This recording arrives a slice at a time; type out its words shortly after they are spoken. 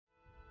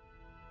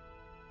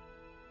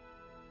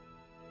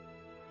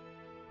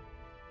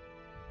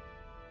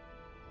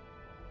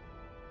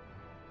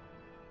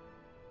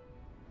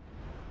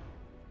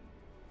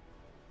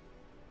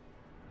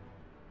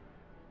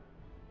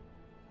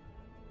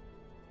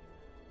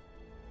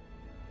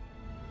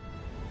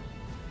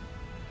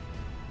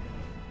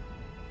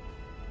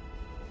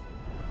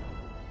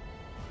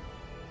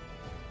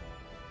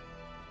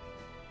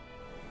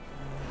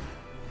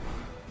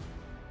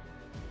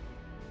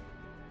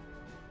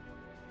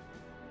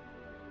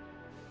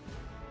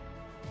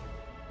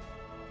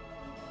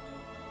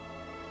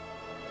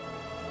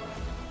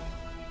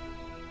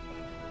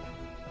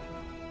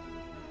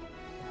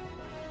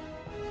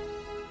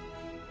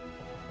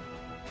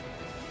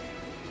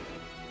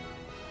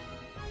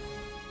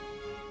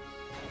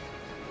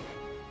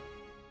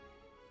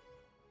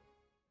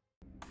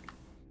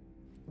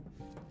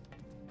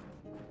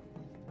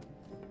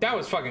That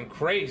was fucking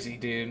crazy,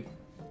 dude.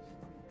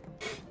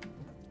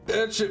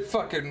 That shit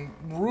fucking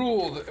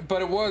ruled,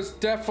 but it was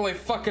definitely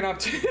fucking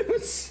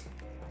obtuse.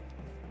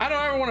 I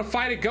don't ever want to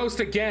fight a ghost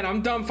again.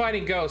 I'm done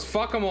fighting ghosts.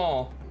 Fuck them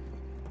all.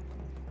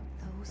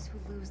 Those who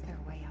lose their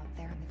way out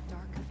there in the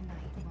dark of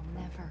night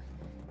will never,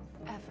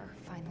 ever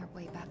find their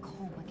way back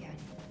home again.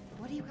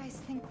 What do you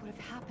guys think would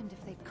have happened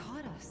if they'd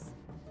caught us?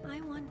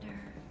 I wonder.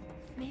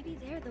 Maybe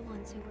they're the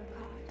ones who were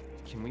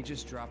caught. Can we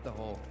just drop the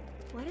whole...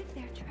 What if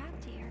they're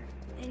trapped here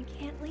and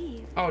can't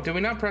leave? Oh, did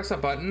we not press a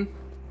button?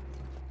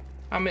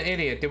 I'm an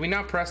idiot. Did we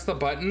not press the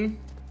button?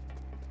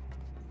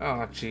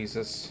 Oh,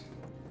 Jesus.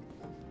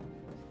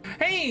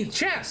 Hey,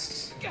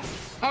 chests!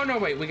 Oh, no,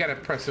 wait. We gotta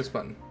press this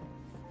button.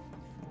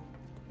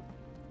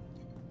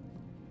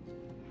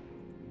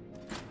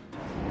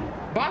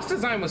 Boss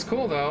design was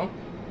cool, though.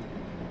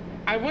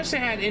 I wish they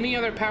had any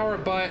other power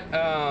but,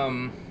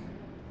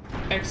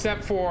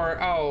 except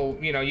for, oh,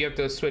 you know, you have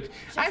to switch.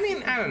 I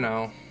mean, I don't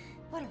know.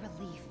 What a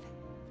relief.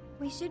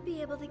 We should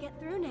be able to get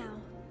through now.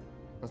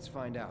 Let's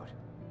find out.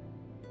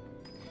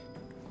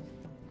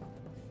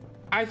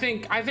 I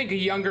think a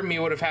younger me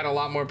would have had a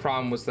lot more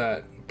problems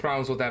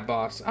with that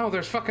boss. Oh,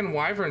 there's fucking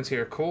wyverns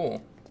here.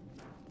 Cool.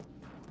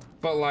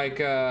 But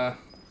like, I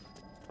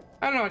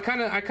don't know.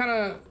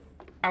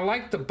 I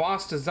like the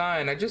boss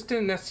design. I just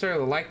didn't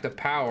necessarily like the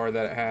power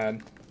that it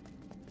had.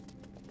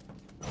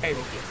 Hey,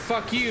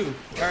 fuck you.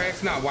 All right,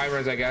 it's not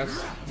wyverns, I guess.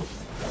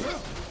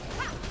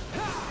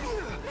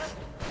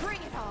 Bring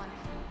it on.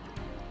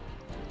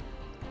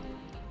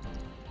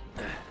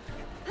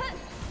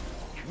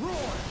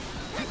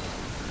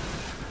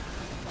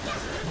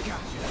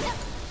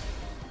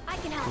 I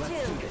can help too.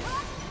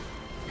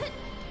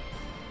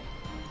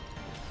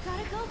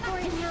 Gotta go for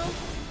it now.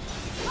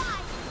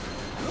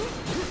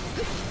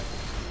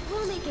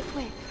 We'll make it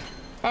quick.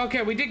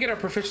 Okay, we did get our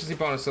proficiency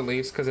bonus at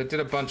least, because it did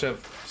a bunch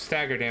of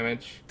stagger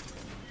damage.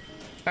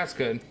 That's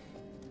good.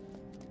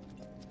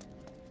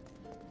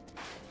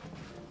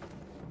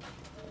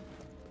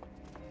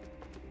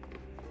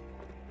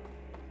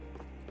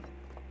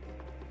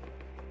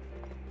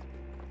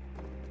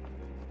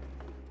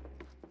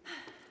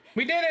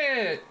 We did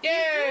it!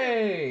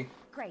 Yay!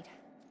 Great.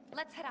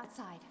 Let's head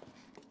outside.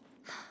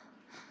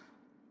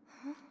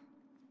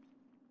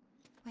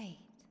 Wait.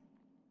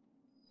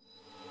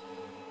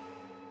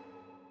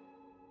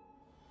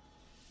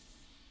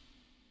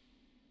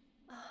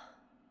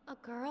 A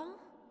girl?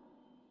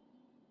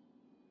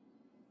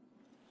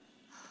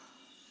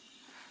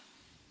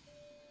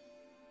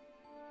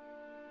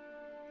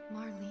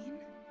 Marlene?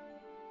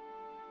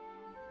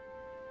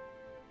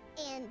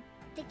 And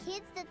the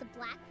kids that the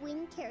Black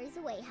Wind carries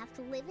away have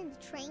to live in the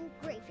train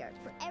graveyard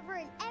forever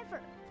and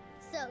ever.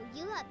 So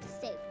you have to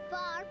stay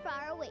far,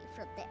 far away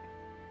from there.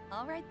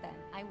 All right then,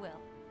 I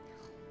will.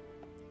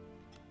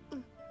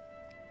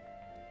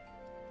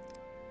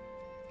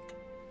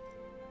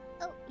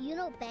 Oh, you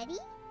know Betty?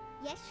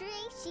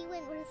 Yesterday, she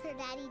went with her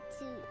daddy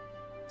to...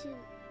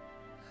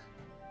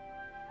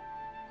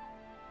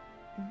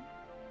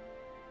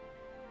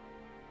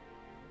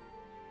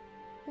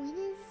 When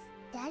is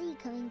Daddy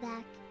coming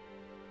back?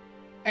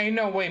 Ain't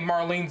no way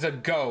Marlene's a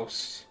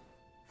ghost.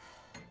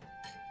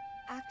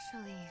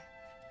 Actually,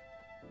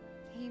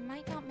 he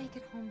might not make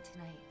it home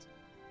tonight.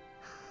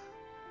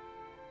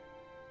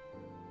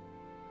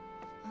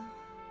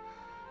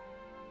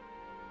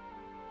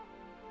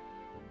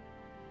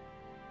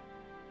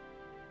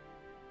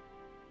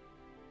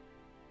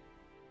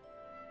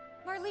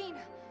 Marlene,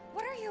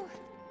 what are you?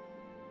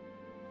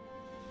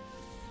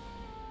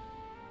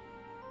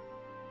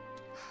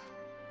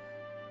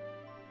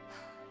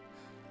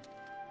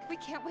 We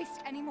can't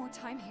waste any more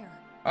time here.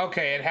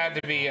 Okay, it had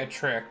to be a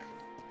trick.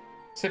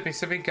 Sippy,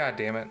 sippy,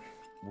 goddammit.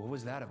 What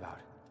was that about?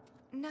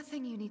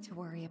 Nothing you need to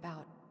worry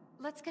about.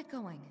 Let's get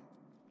going.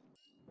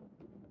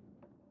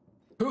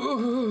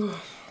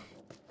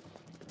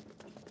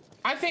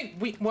 I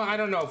think well, I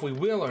don't know if we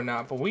will or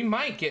not, but we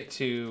might get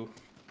to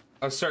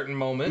a certain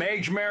moment.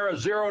 Mage Mara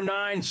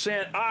 09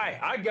 sent,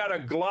 I got a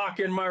Glock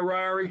in my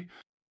Rari.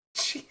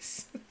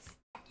 Jesus.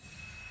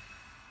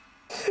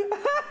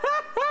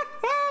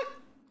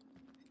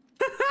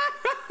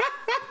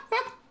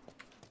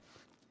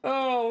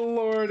 Oh,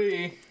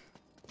 lordy.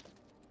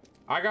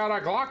 I got a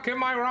Glock in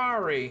my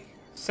Rari.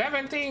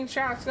 17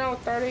 shots, no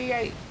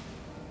 38.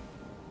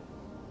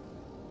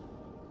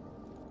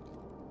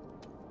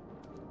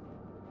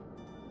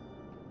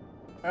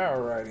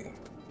 Alrighty.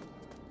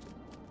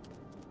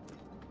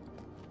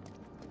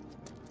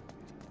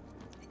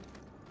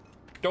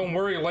 Don't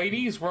worry,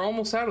 ladies. We're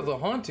almost out of the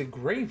haunted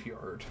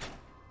graveyard.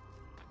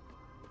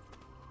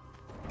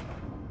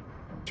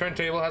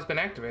 Turntable has been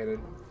activated.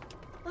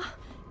 Oh,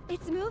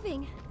 it's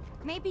moving.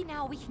 Maybe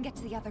now we can get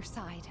to the other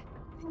side.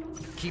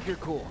 Keep your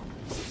cool.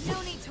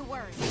 No need to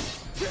worry.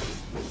 Let's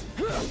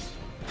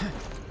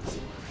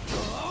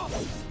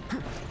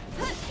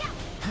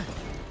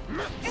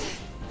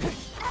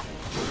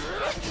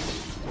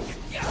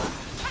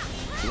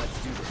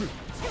do this.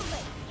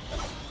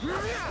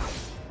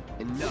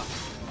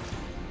 Enough.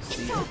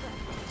 See ya.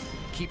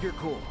 Keep your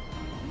cool.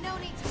 No No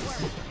need to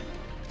worry.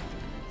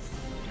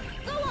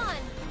 Go on!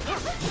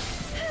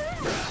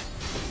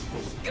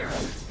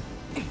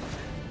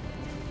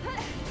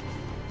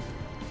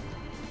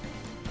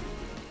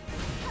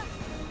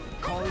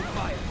 Calling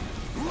fire.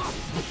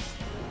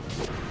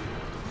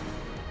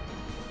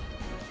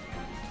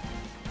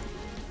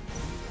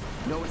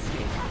 No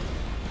escape.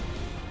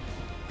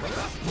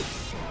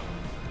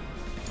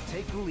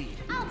 Take the lead.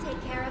 I'll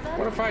take care of What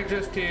him. if I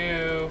just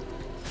do...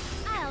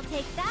 I'll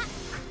take that.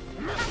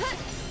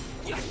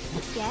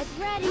 Get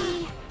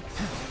ready.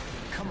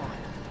 Come on.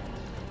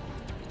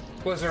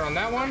 Blizzard on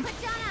that one?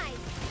 Put you on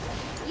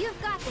ice.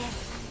 You've got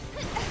this.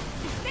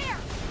 There.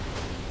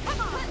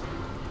 Come on.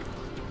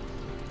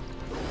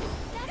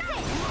 That's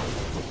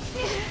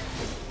it.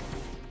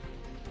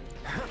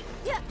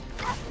 Yeah.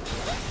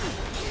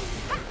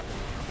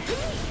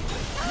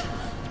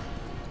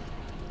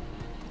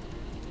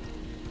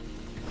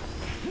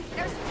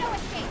 There's no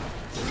escape.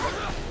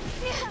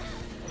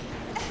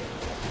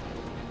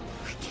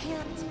 I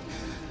can't.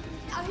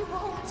 I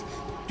won't.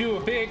 Do a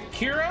big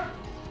Kira?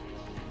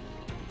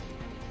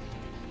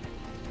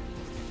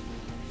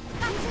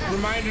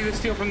 Reminder to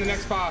steal from the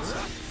next boss.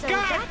 So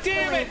God that's the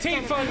damn way it,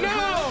 it's gonna Tifa, be.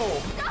 no!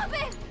 Stop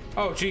it!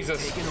 Oh,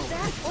 Jesus. Taking over.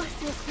 That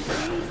wasn't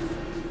nice.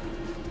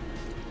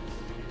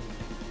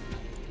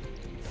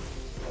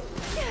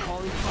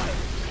 Calling fire.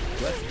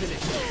 Let's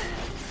finish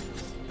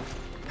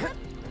it.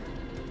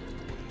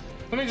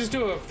 Let me just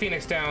do a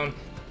Phoenix down.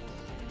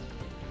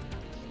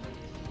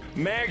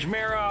 Mags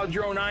Mara, I'll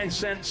draw 9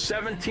 cents,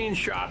 17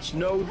 shots,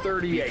 no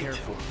 38.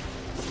 Careful.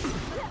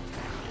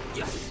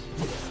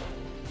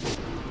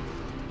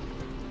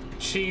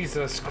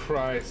 Jesus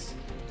Christ.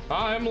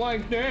 I'm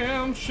like,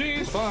 damn,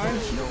 she's fine.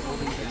 No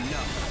holding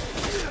enough.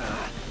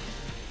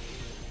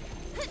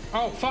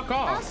 Oh, fuck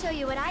I'll off. show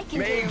you what I can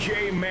May do.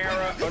 J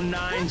Mara, a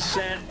 9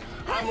 cent.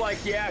 I'm like,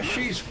 yeah,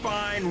 she's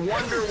fine.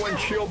 Wonder when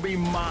she'll be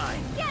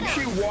mine.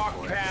 She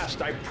walked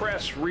past. I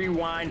press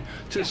rewind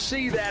to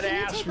see that Can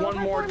you ass take one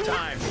over more for me?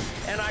 time.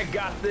 And I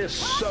got this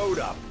sewed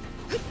up.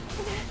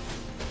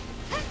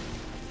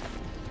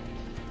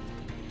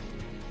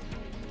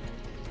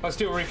 Let's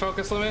do a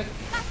refocus limit.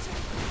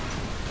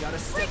 Gotta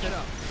step it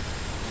up.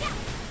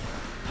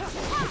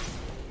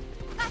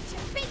 Gotcha,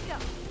 bingo.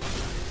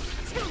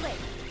 Too late.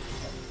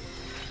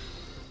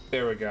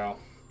 There we go.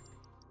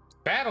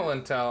 Battle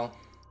intel.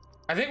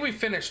 I think we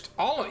finished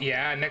all of,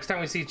 yeah, next time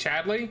we see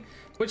Chadley,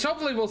 which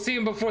hopefully we'll see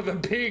him before the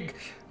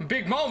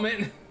big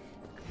moment.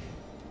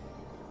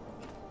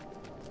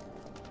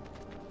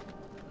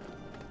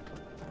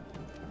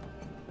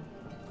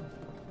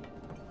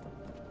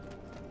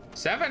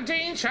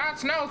 "17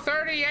 shots, no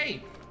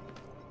 38.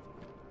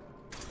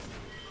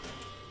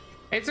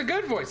 It's a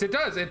good voice. It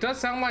does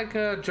sound like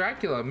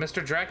Dracula,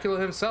 Mr. Dracula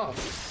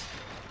himself.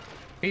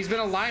 He's been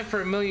alive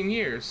for 1,000,000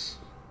 years.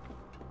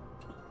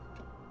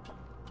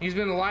 He's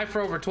been alive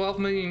for over 12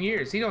 million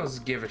years. He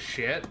doesn't give a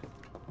shit.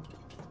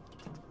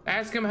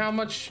 Ask him how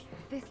much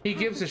This he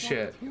gives a path is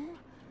shit. too,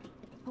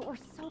 but we're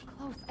so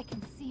close, I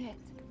can see it.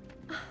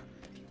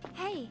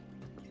 Hey,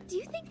 do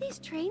you think these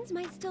trains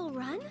might still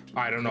run?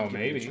 I don't know, Give it a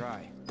maybe.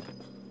 try.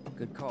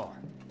 Good call.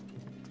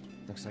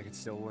 Looks like it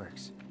still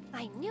works.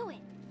 I knew it.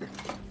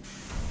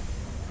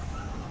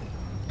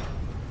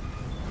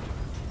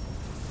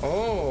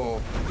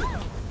 Oh.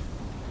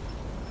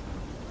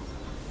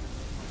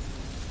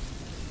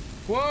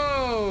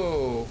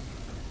 Whoa.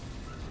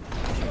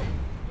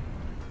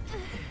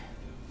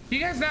 You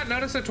guys not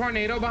notice a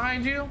tornado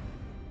behind you?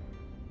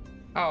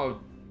 Oh,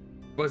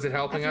 was it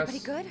helping Everybody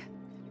us? good?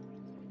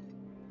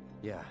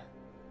 Yeah.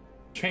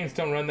 Trains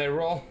don't run, they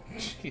roll.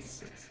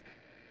 Jesus.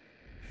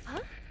 Huh?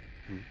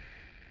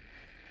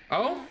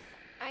 Oh?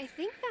 I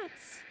think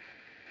that's...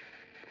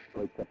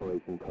 Plate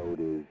separation code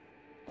is...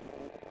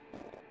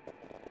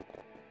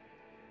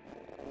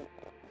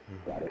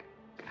 Got it.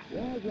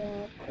 Yeah,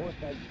 of course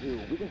I do.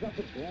 We can drop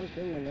the damn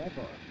thing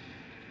whenever.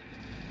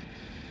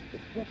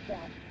 It's just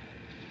that...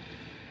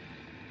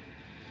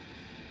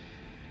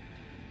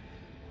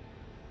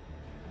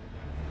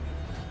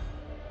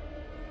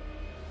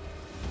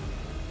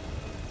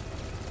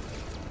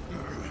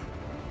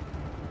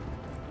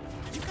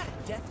 You got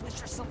a death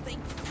wish or something?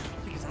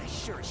 Because I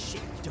sure as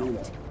shit don't.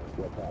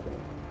 What's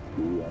happening?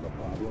 Do we have a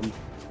problem?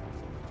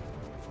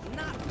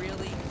 Not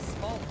really.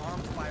 Small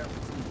arms fire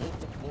from some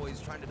local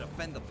boys trying to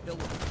defend the pillar.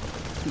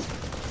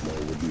 No,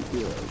 would be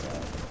heroes,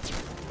 huh?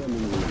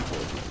 Sending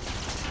reinforcements.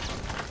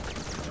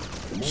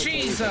 The more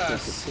Jesus! players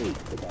that take the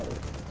case, the better.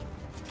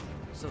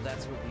 So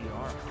that's what we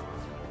are.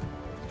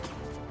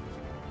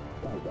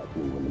 Contact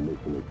me when the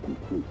mission is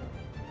complete.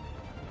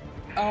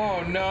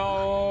 Oh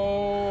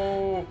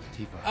no!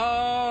 Tifa.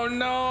 Oh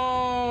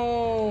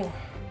no!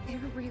 They're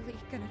really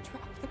gonna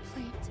drop the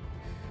plate.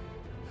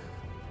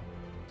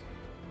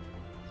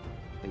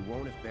 They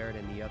won't if Barrett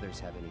and the others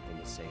have anything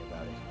to say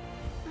about it.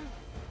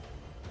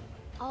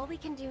 All we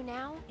can do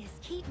now is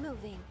keep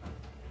moving.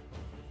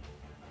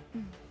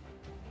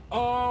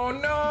 Oh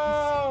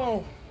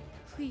no!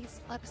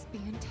 Please let us be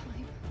in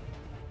time.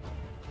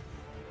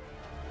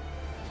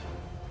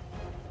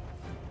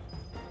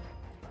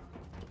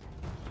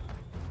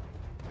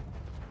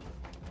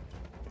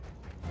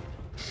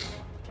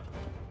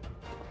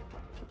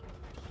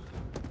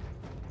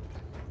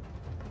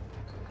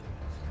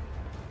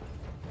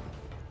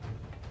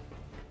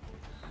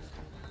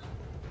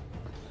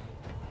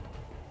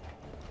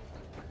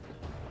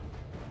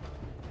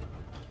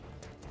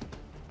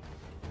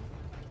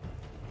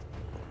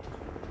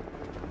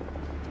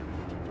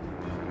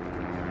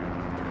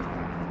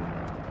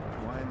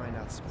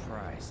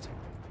 Christ.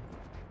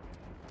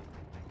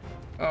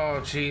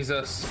 Oh,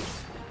 Jesus.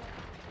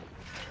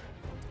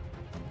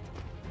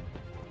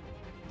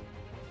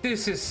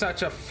 This is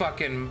such a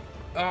fucking...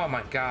 Oh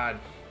my God.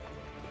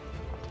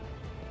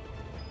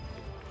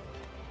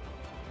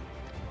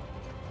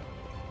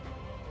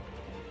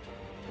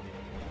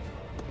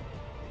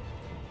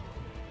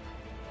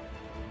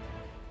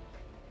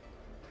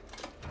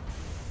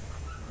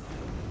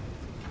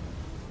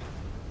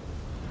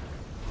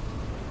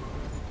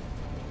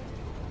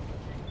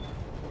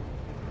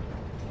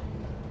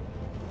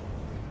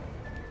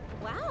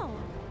 Wow.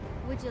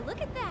 Would you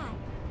look at that?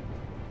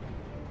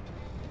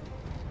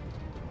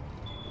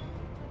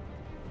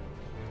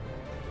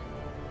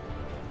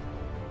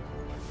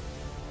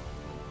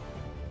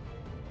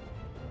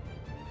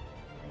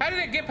 How did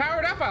it get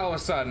powered up all of a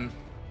sudden?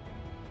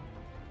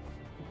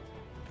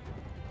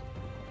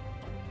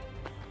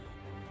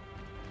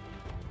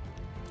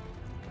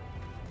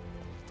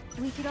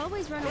 We could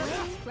always run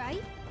away,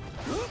 right?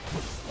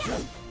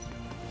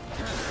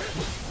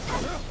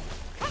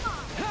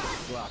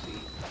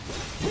 Sloppy.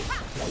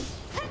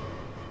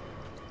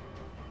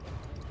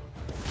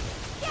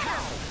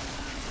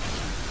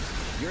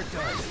 You're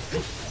done.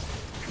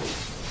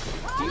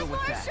 Deal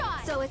with that.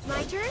 Shot. So it's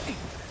my turn?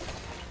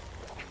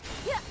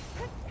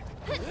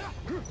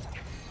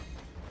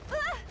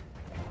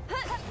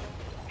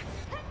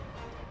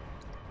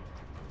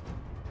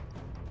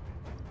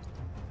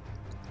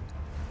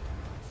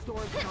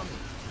 Storm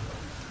coming.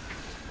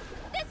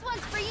 This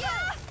one's for you!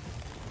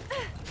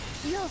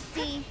 You'll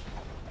see.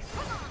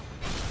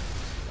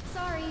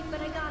 Sorry,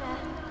 but I gotta.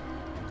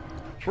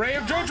 Ray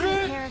of Take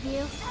Judgment! care of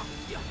you.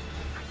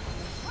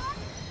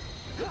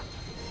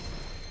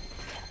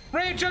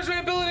 Ray of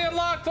Judgment ability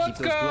unlocked! Let's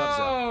Keep those gloves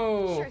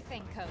go! Sure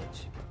thing,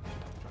 Coach.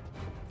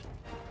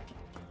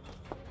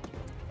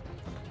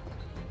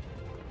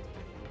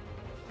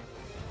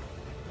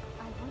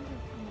 I wonder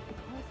if some of the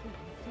classmates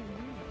still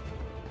knew.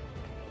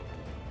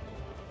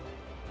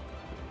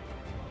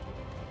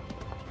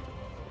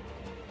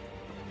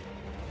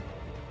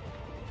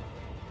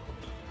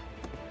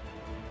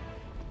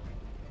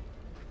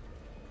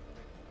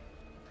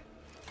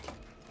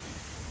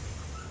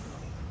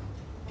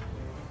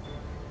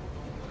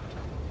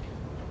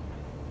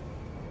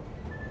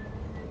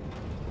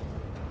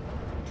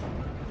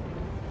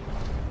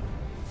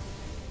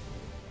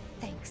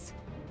 Thanks.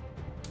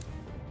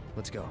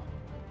 Let's go.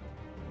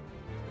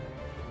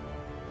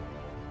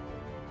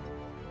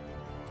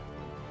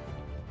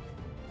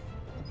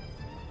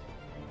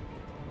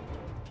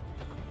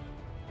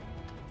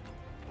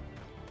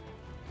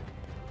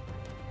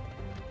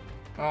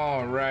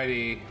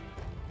 Alrighty.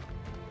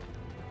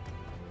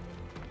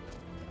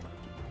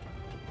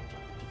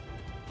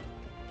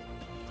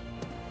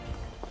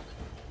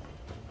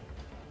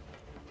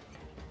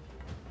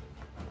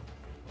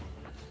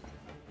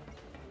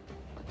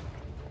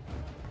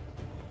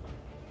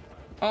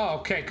 Oh,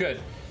 okay, good.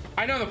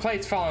 I know the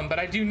plate's falling, but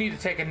I do need to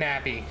take a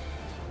nappy.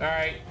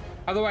 Alright?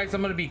 Otherwise,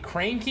 I'm gonna be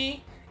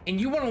cranky,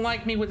 and you wouldn't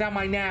like me without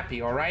my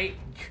nappy, alright?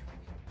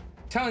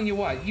 Telling you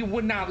what, you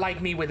would not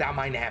like me without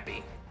my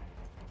nappy.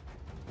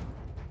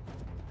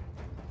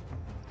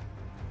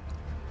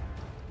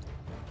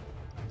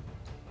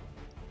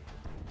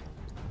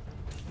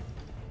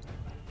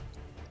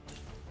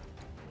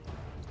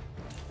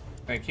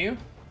 Thank you.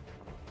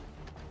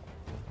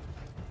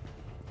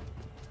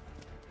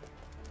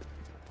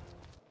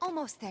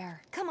 Almost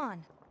there. Come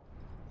on.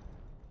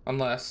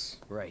 Unless...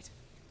 Right.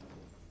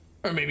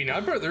 Or maybe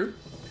not, brother.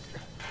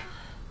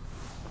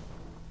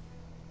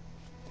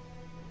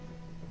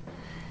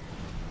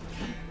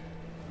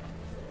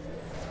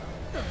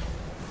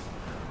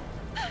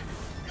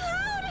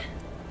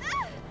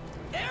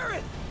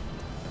 Aaron!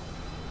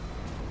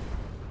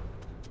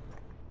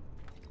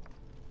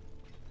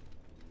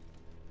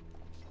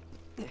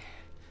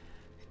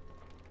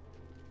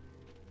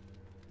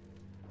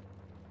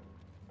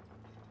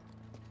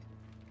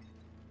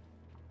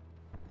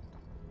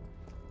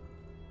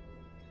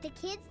 The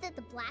kids that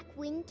the Black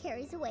Wind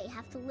carries away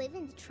have to live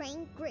in the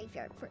train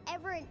graveyard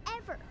forever and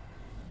ever.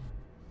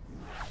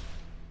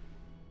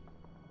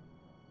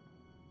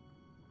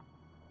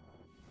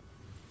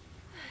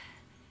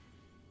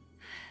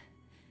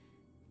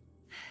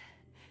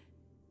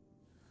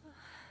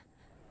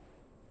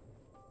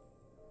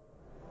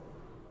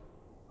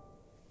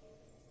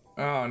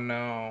 Oh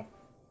no.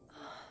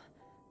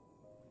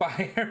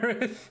 Bye,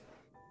 Aerith.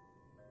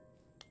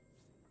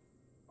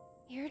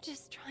 You're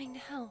just trying to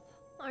help,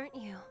 aren't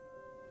you?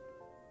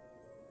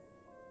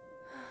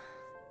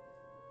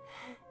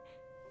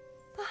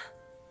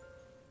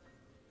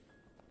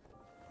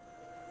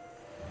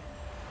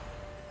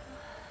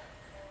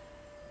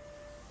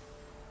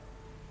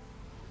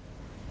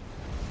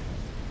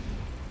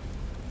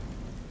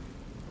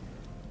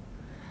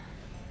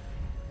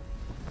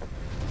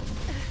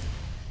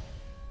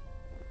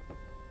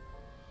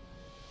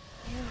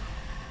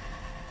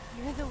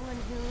 You're the one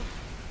who...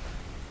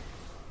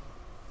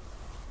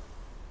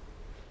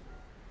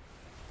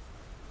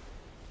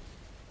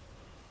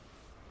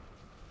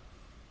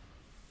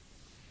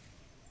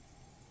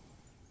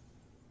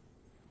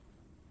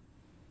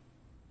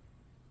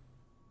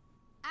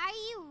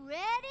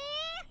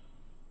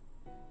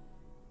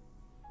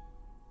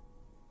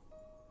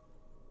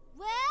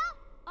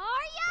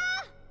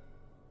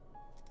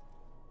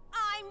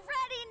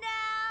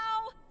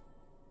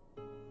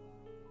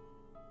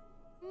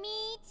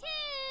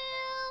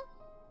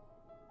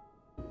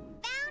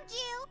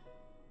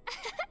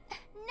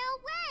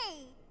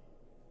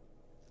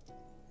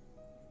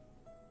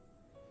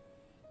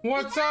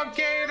 What's up,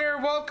 Gator?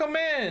 Welcome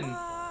in.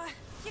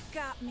 You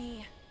got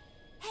me.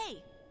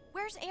 Hey,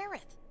 where's Aerith?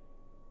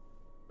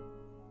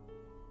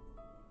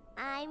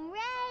 I'm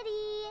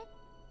ready.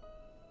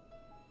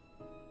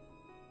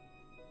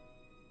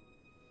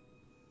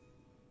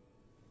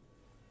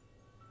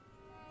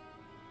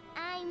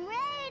 I'm ready.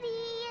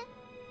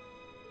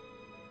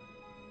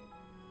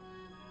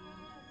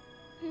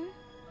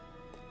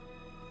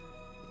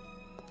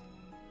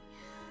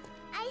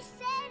 I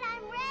said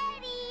I'm ready.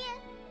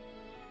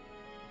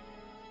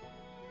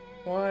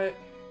 What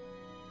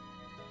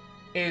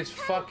is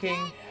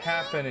fucking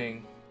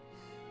happening?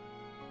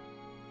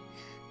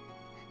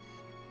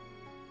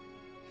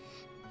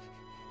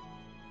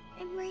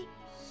 I'm right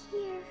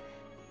here.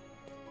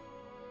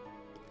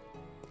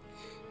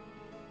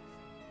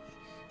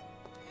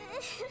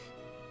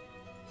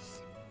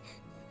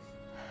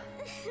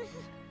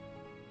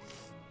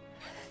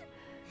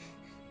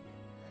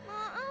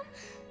 Mom?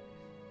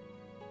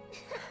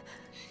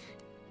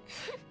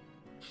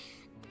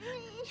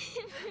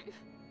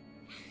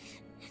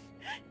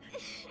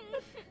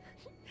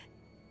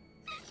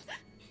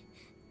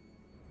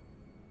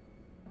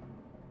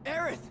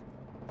 Aerith!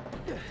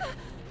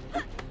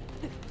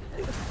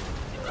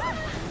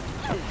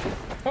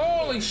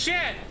 Holy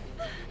shit!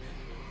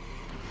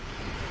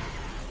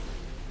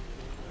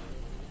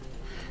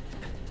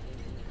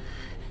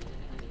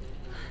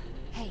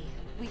 Hey,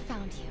 we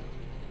found you.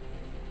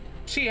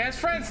 She has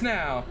friends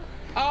now.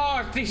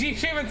 Oh, she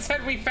even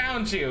said we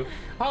found you.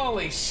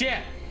 Holy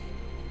shit.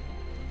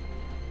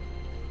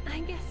 I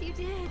guess you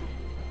did.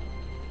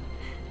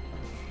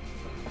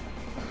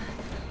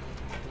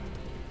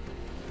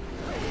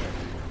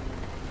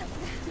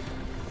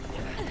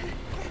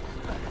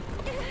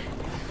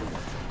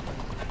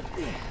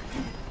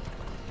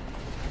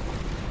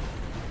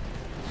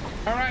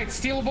 All right,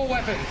 stealable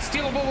weapon.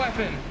 Stealable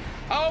weapon.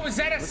 Oh, is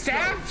that a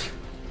staff?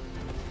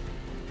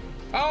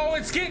 Oh,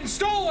 it's getting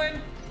stolen.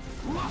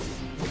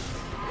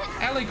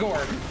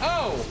 Eligor.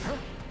 Oh.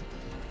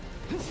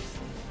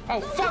 Oh,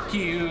 fuck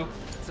you.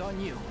 It's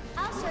on you.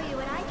 I'll show you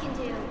what I can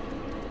do.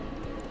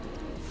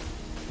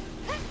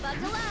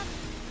 Buckle up.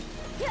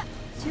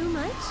 Too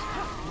much?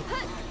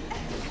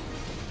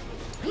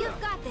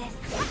 You've got this.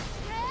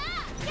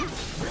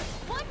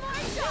 One more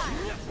shot.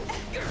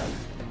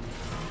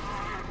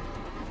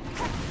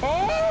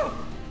 Oh!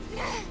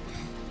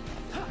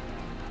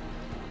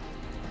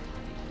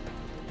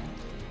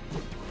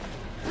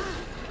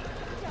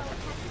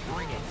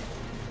 Bring it.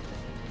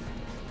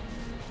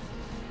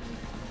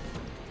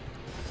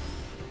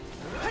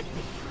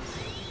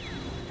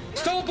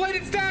 Stole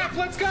bladed staff.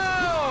 Let's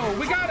go.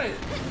 We got it.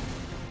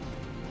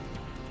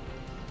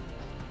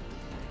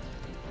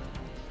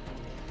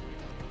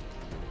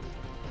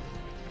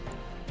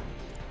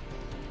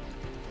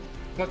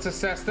 Let's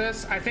assess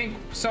this. I think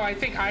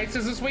ice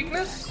is his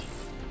weakness.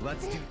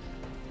 Let's do.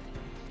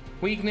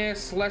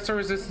 Weakness, lesser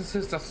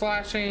resistances to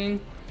slashing.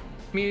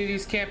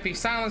 Immunities can't be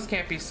silenced,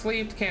 can't be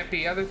sleeped, can't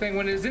be other thing.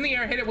 When it is in the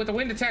air, hit it with a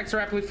wind attack to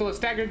rapidly fill a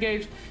stagger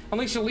gauge.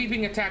 Unleash a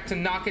leaping attack to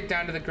knock it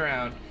down to the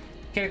ground.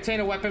 Can obtain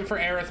a weapon for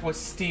Aerith with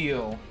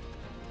steel.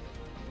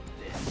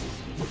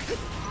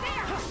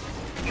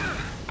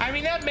 I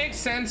mean, that makes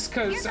sense,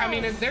 because, I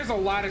mean, there's a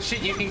lot of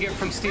shit you can get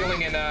from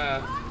stealing in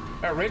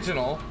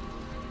original.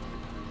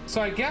 So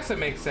I guess it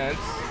makes sense.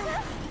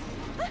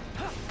 Let's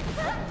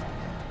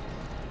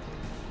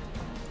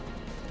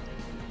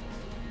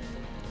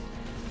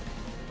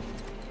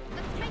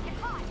make it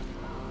hot.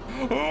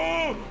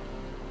 Oh!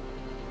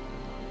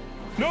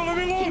 No, let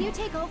me alone! Can you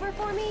take over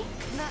for me?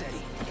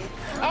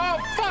 Oh,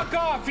 fuck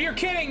off! You're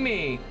kidding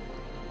me!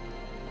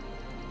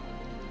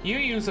 You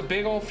use a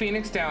big old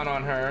Phoenix down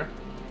on her,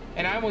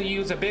 and I will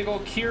use a big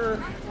old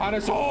cure on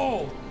us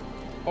all!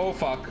 Oh,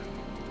 fuck.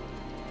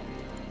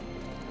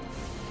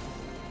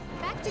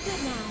 Back to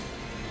good now.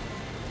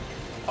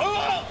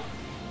 Oh!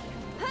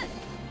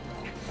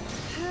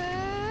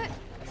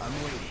 I'm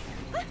waiting.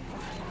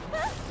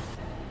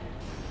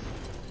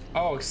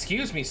 Oh,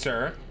 excuse me,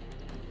 sir.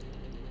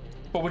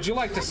 But would you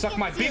like to suck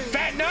my big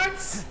fat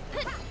nuts?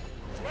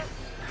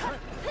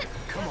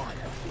 Come on.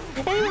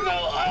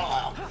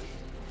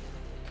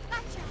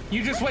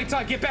 You just wait till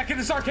I get back in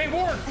this arcade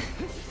ward.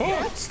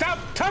 Oh, stop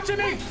touching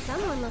me!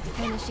 Someone looks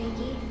kind of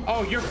shaky.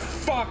 Oh, you're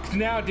fucked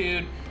now,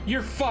 dude.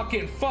 You're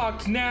fucking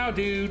fucked now,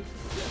 dude.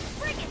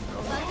 Bring it.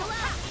 Buckle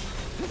up.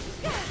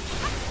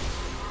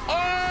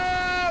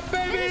 Oh,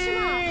 Finish him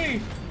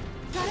baby!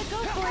 Gotta go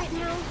for it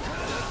now.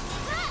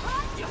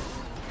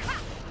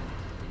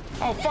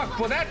 Oh, fuck.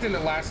 Well, that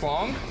didn't last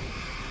long.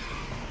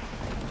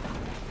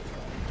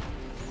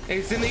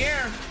 It's in the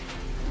air.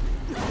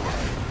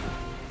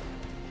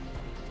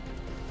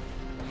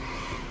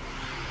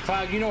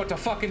 Cloud, you know what to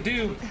fucking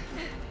do.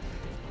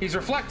 He's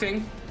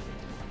reflecting.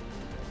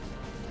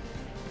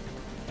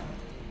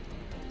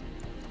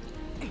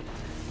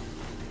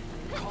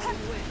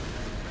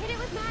 Hit it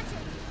with magic.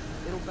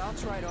 It'll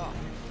bounce right off.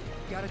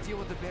 Gotta deal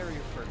with the barrier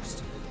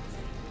first.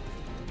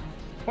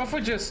 What if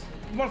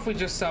we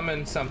just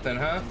summon something,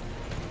 huh?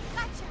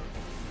 Gotcha.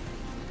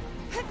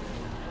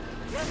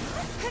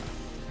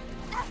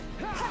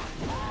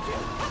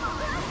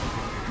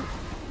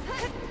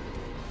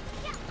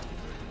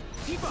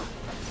 Tifa!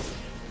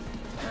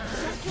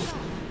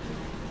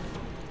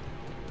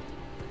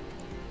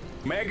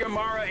 Mega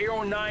Mara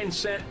 09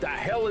 cent, the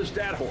hell is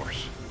that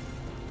horse?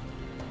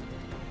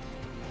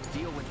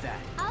 Deal with that.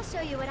 I'll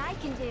show you what I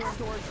can do.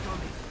 Storm's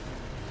coming.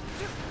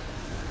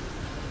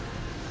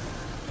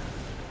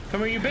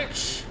 Come here, you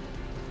bitch.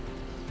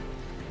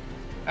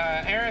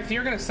 Aerith,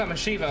 you're gonna summon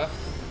Shiva.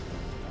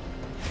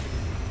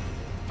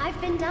 I've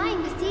been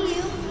dying to see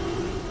you.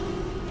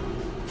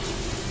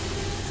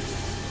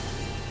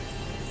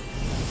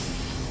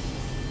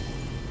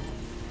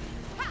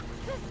 Ha!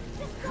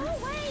 Just go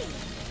away!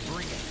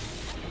 Bring it.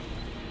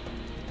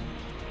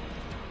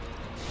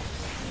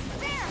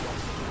 There!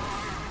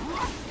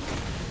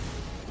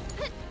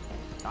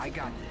 I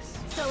got this.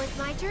 So it's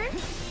my turn?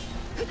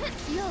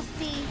 You'll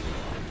see.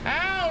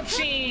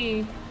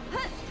 Ouchie!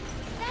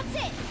 That's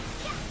it!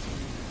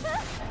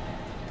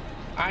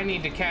 I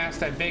need to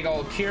cast a big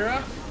old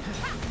Kira.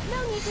 No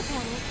need to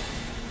panic.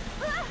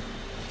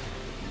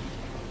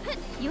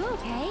 You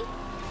okay?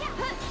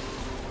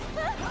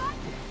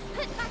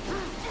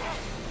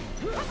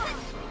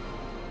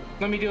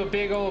 Let me do a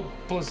big old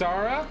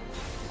Blizzara.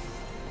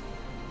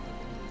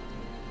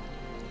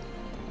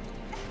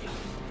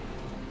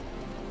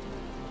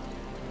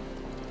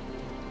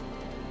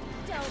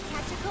 Don't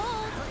catch a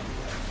cold.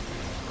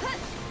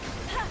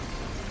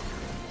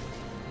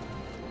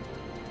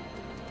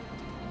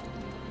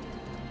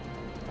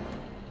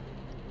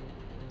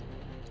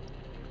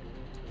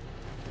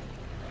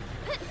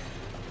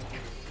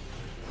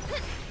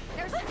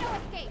 There's no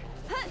escape.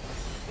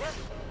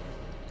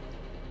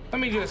 Let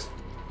me just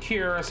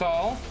cure us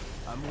all.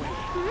 I'm waiting.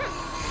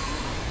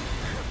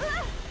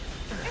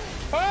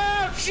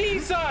 Oh,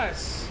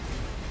 Jesus!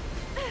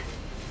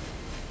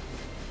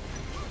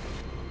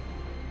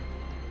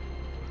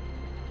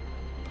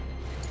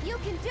 You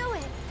can do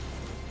it.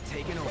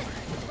 Taking over.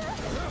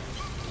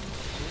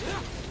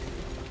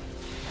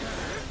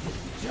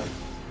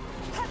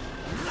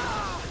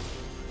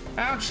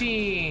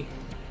 Ouchie!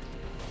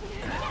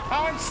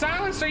 Oh, I'm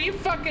silenced? Are you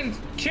fucking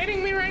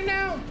kidding me right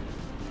now?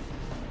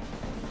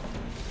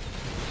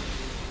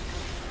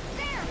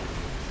 There.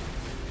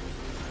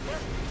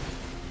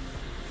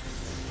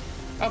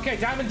 Okay,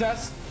 Diamond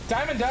Dust.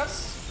 Diamond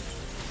Dust.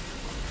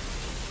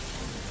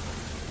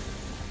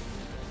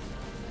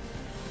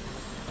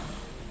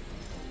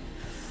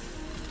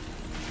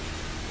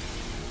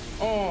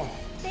 Oh.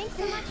 Thanks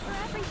so much for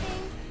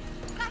everything.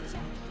 Gotcha.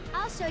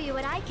 I'll show you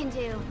what I can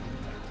do.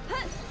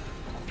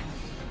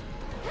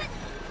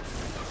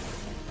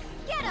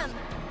 Get him!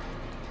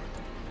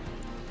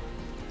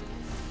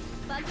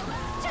 Bundle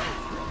up.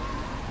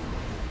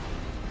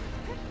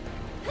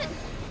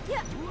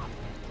 Yeah.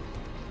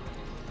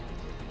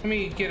 Let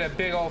me get a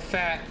big old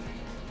fat.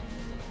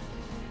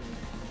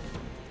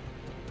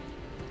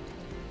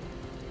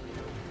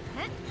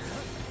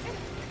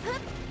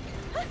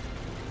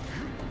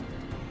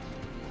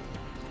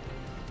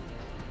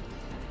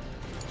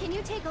 Can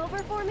you take over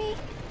for me?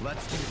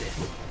 Let's do this.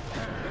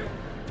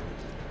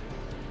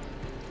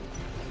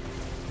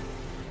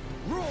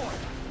 Roar!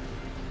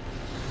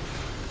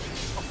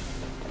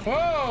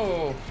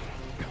 Whoa!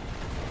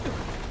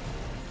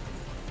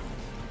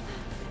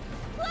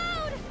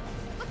 Load!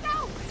 Look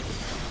out!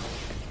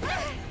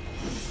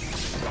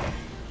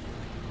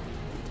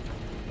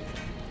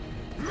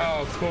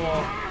 Oh,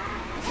 cool.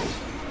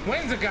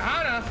 Wins a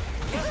Kahana.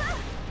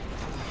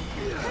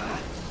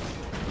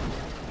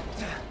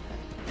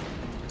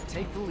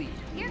 Take the lead.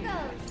 Here goes.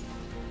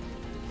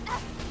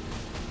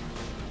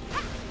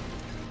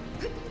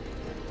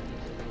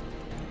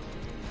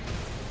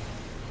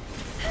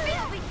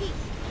 Feel me, Pete.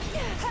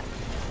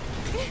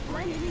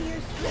 Lend me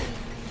your strength.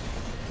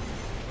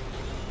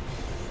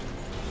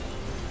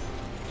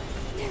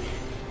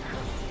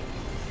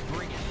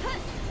 Bring it.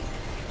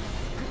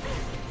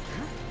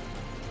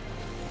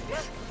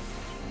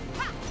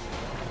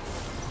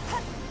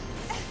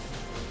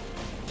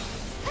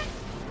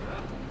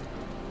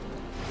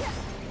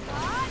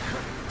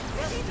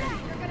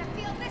 You're gonna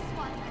feel this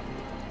one.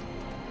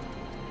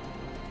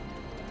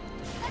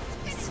 Let's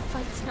finish. This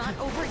fight's not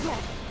over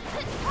yet.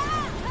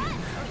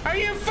 Are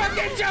you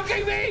fucking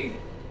joking me?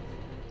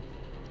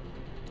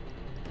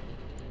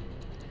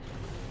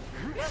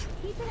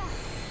 Keep it up.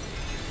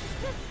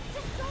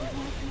 Just go.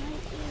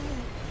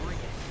 Bring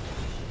it.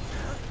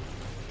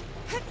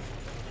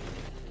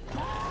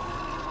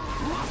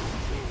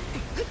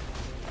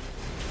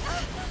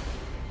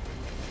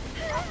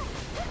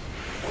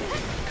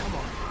 Come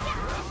on.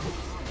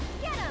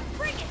 Get him!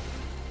 Bring it!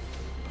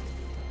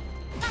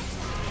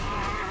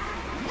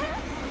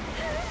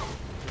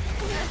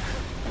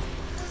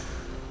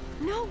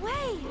 No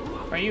way!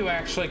 Are you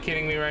actually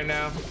kidding me right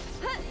now?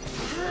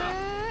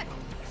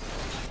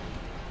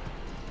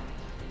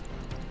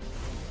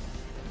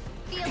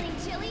 Feeling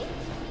chilly?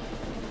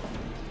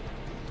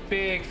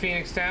 Big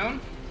Phoenix down.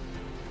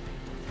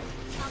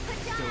 I'll put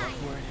Still down. up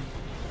for it?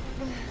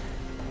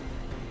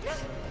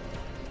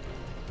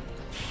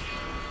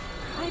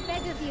 I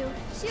beg of you,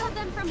 shield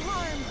them from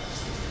harm.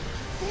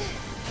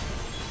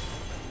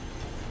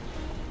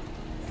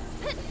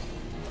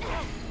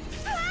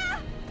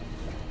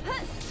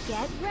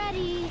 Get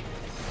ready.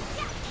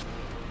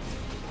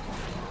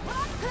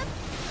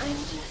 I'm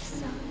just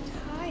so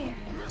tired.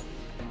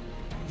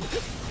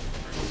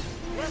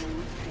 I'm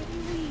pretty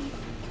weak.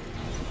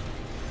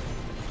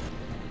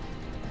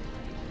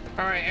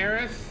 All right,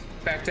 Aerith.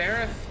 Back to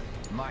Aerith.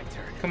 My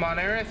turn. Come on,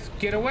 Aerith.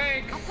 Get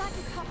awake. I've got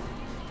you covered.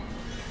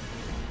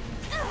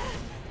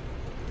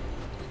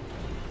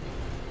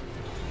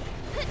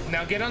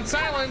 Now get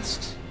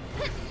unsilenced.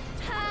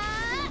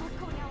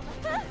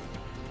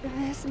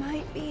 This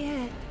might be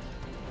it.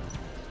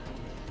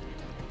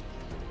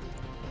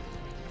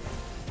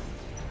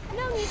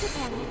 No need to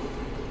panic.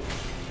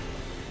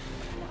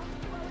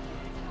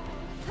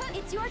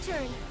 It's your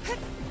turn.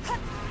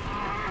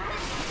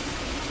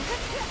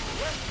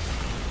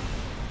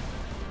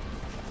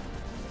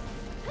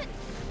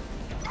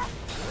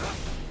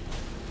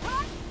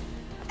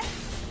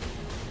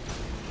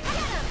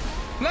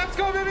 Let's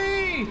go,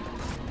 baby!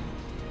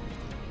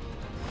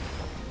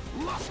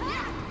 No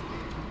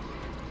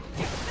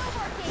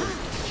more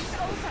games. It's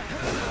over.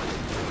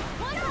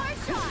 One more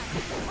shot.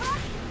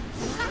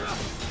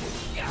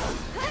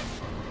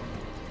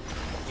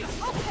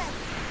 Okay.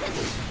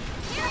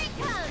 Here it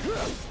comes.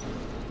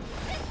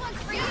 This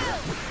one's for you.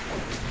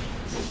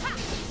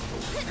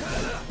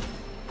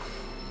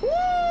 Woo!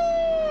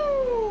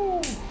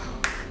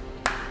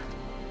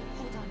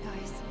 Hold on,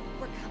 guys.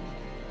 We're coming.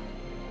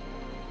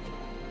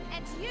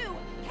 And you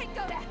can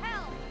go to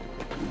hell.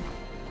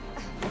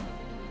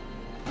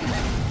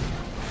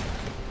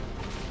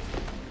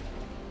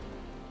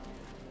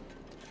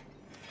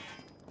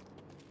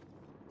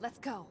 Let's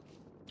go.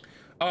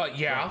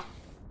 Yeah.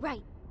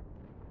 Right.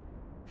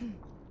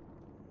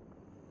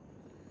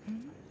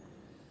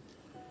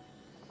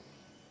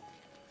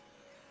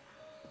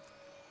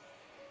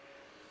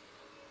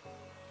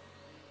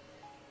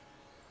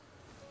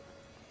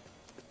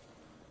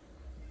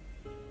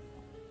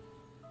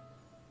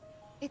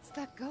 It's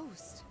that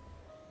ghost.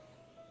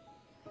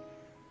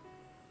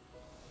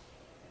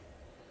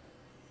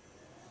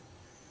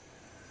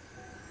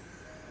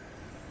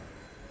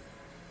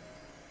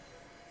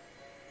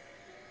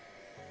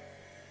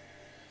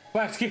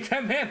 Let's kick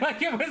that man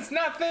like it was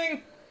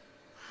nothing.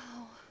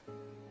 How?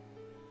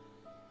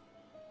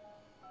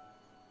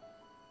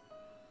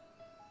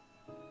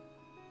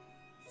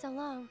 So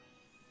long.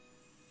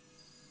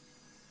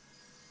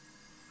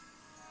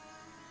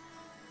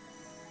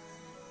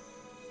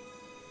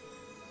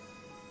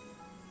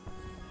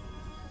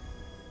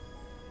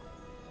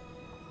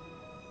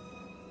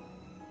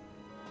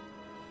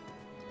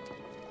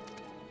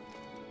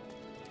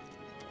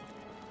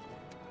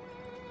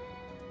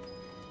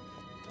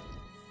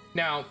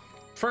 Now,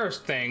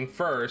 first thing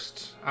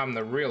first, I'm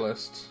the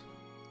realist.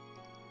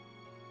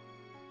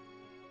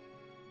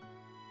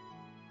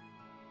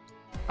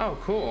 Oh,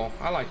 cool.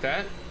 I like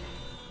that.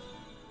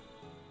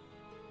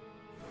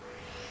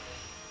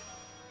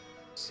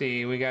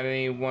 See, we got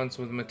any ones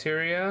with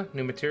materia?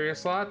 New materia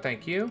slot,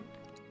 thank you.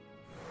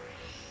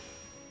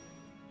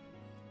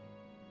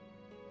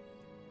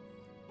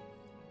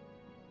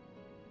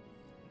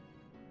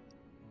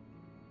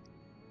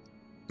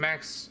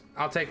 Max,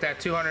 I'll take that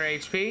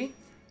 200 HP.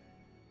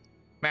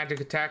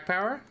 Magic attack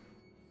power.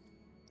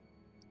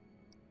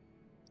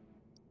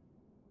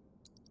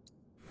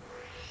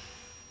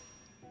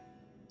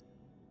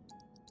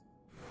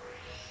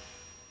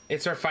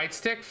 It's our fight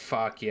stick?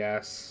 Fuck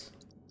yes.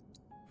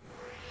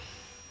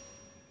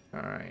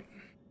 Alright.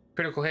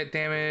 Critical hit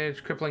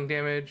damage, crippling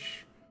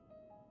damage,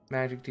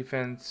 magic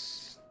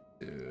defense.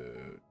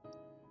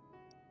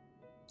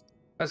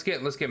 Let's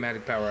get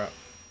magic power up.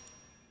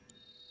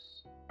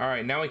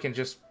 Alright, now we can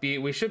just be,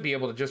 we should be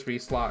able to just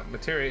reslot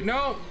materia.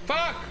 No!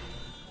 Fuck!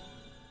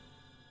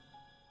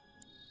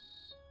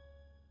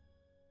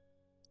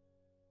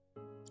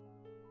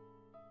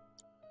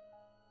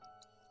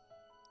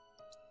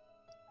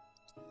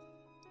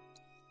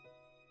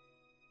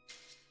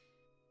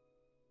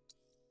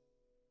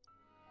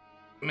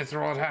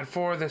 Mithril had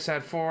 4, this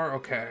had 4,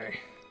 okay.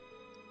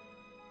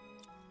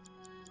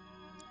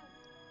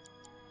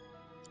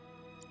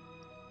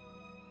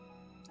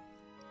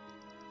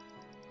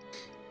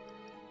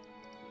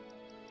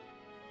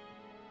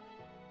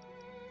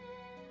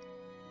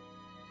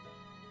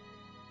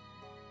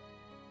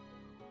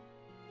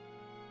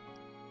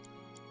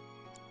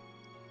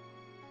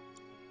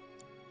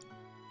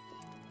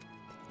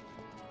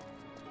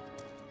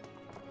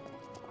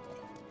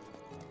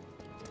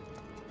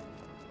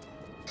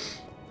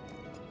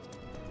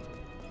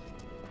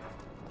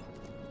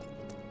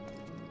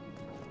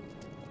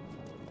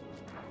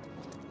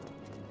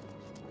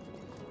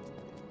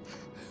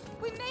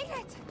 We made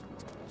it!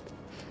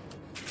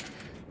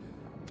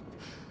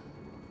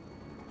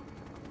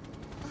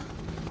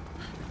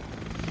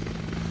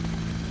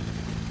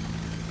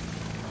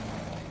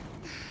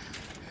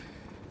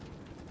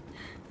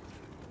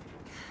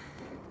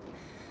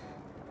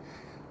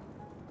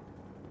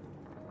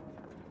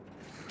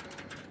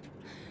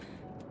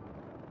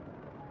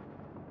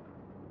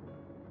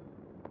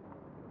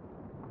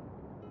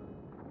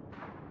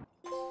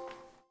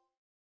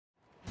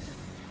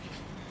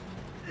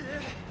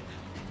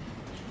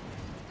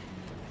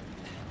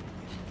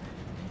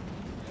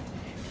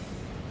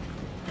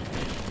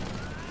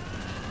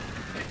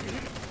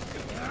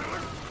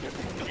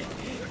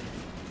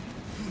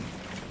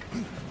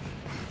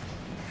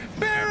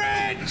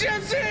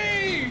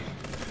 Jesse!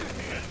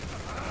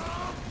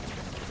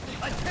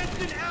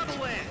 Attention,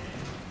 Avalanche!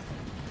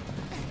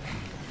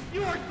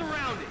 You are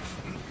surrounded.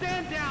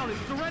 Stand down and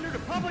surrender to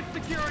public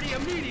security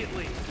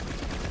immediately.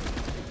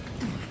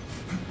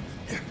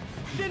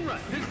 Shinra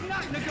does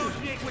not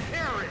negotiate with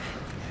terrorists.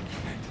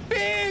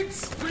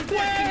 Biggs! Resist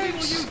and we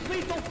will use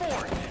lethal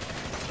force.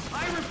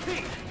 I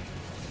repeat,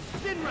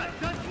 Shinra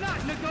does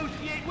not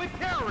negotiate with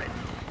terrorists.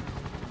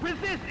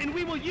 Resist and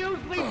we will use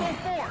lethal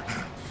force.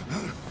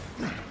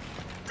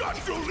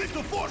 Got your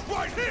lethal force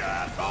right here,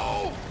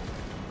 asshole!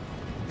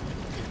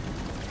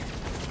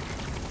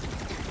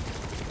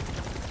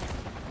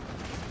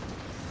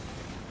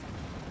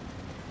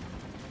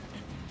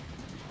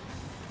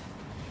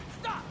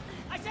 Stop!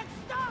 I said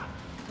stop!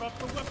 Drop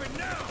the weapon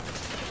now!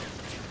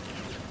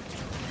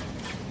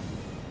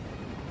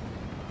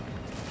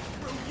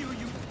 Screw you,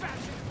 you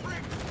fascist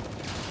prick!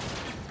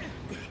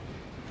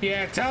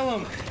 Yeah, tell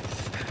him.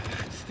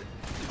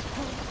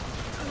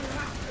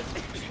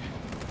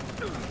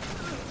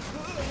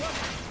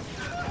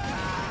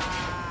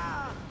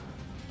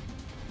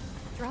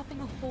 Dropping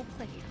a whole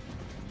plate.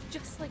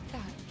 Just like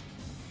that.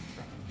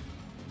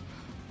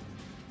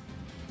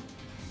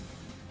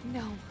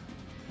 No.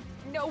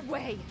 No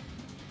way!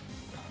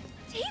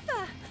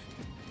 Tifa!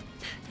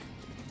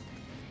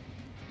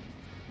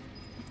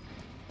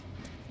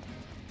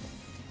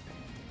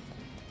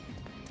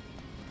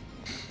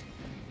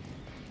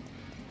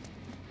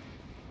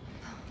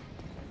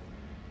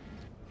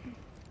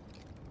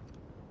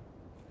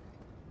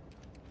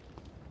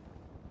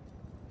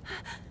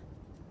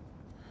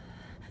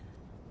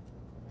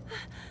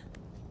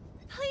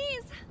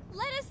 Please,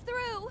 let us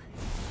through.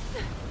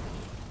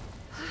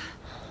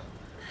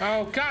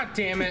 Oh, god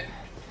damn it.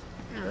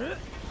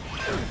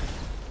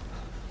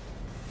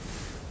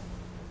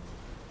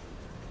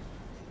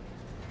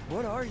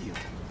 What are you?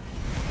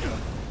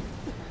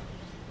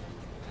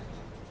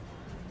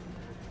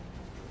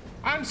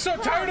 I'm so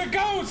tired of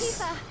ghosts!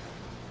 Tifa,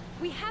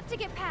 we have to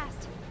get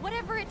past,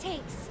 whatever it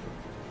takes.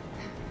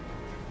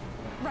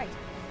 Right.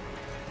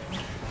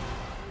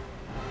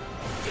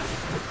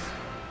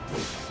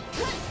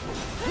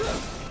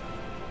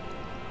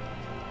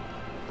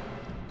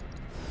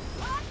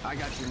 I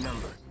got your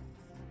number.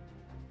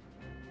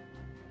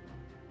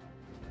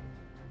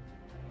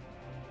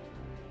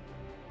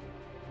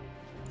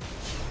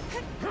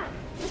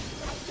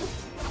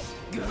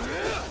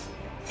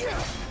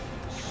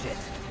 Shit.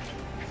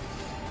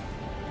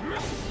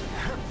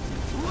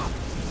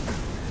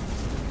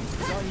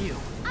 It's on you.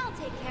 I'll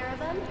take care of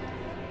him.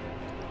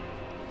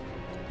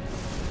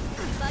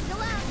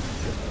 Buckle up.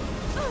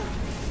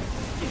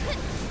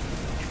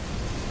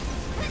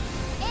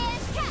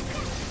 And catch.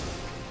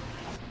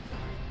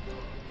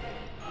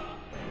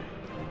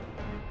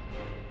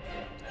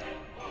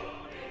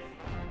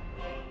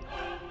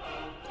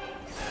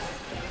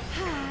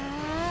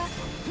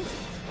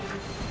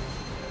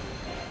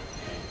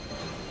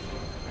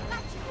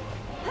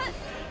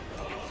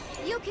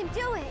 You can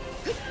do it.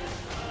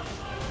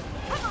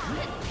 Come on.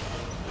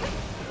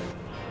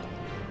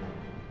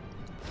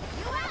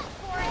 You out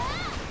for it.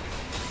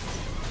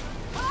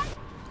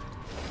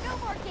 No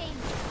more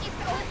games.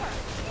 It's over.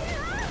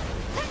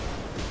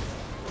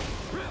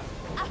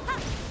 Aha.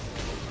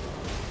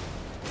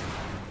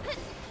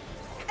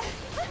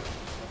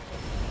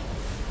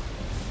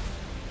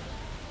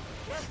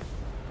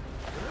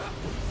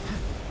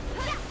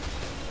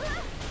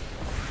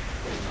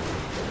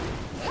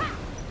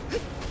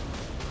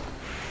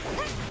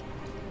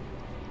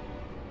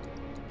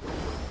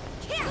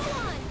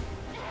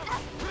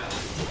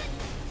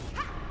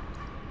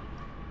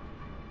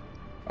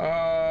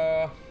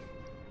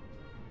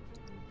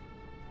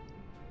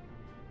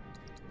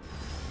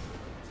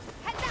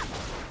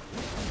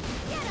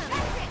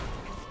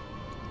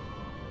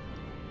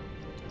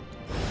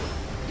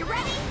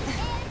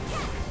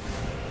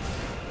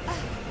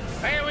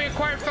 Hey, we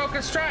acquired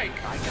Focus Strike.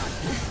 I got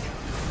this.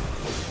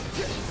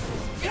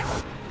 Go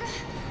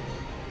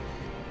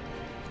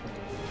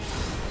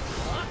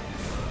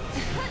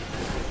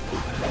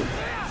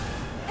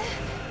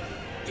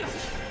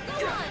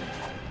on.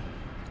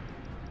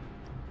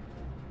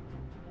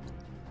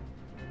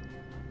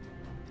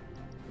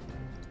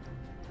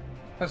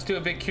 Let's do a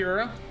big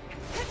Cura.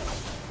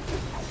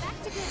 Back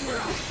to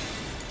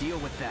business. Deal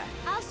with that.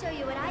 I'll show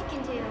you what I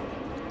can do.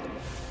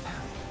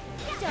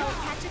 Don't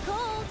catch a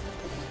cold.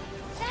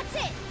 That's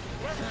it.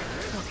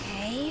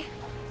 Okay.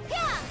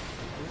 Yeah.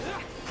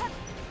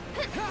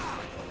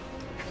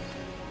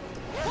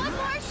 One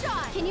more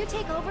shot. Can you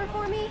take over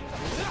for me?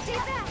 Stay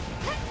back.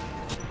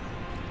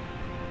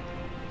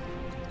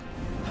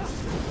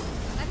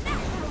 And that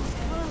room's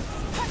close.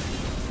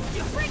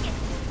 Bring it.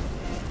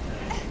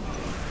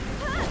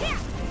 Here.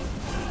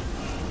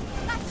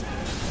 Gotcha.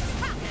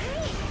 Ha.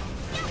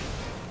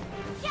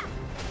 Yeah.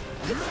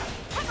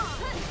 Come on.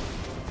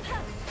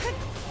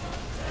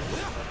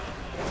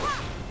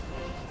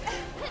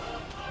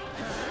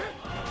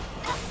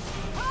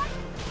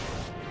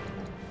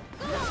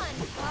 Go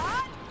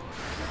on.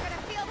 You're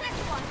gonna feel this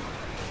one.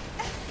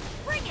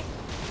 Bring it.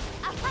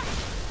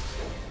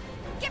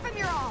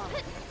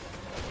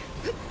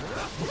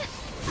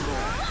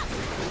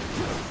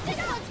 This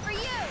one's for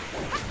you!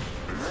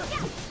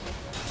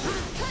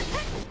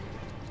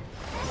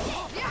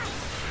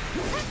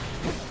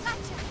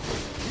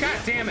 God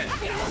damn it!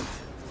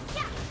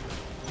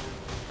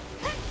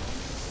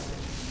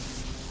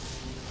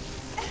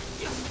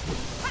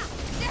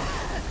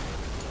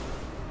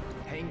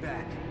 Hang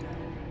back.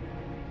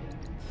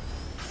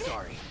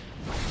 Sorry.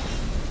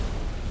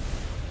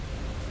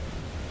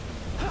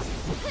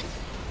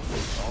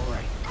 All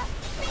right.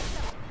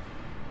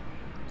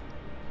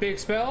 Big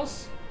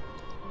spells?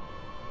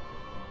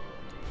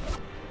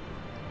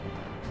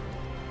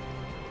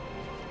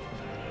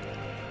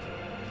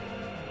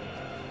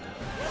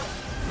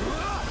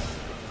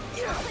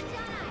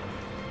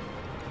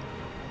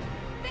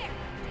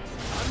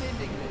 I'm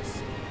ending this.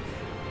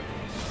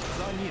 It's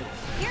on you.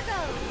 Here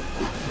goes!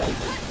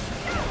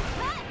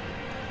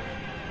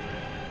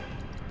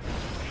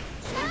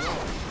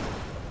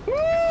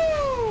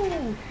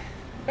 Woo!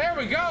 There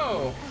we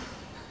go!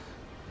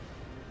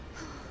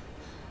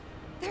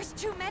 There's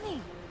too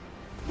many.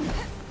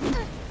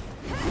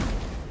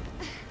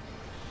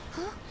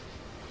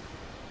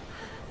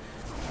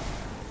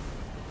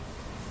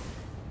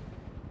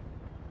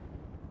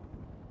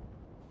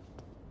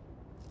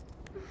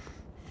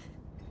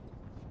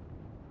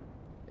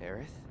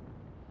 Aerith?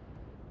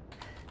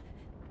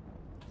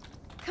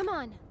 Come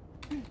on.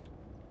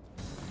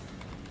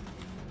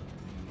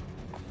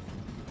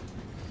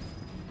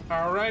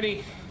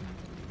 Alrighty.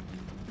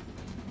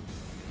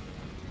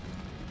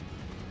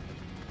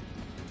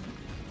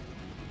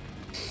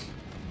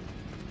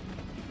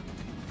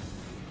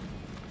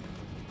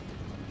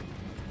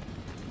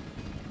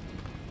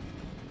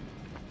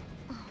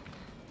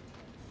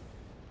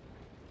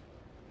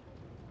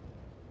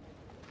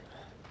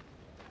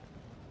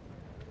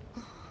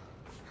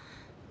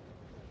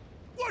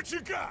 What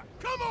you got?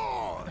 Come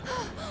on!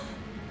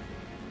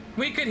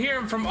 We could hear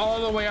him from all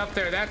the way up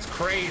there. That's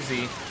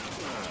crazy.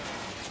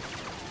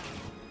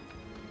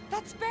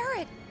 That's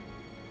Barrett.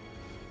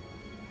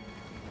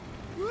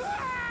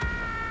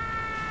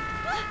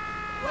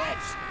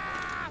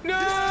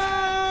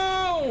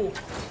 No!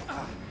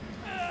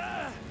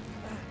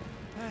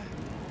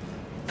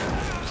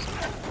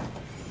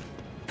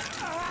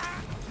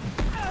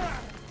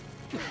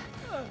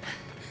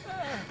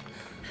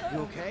 You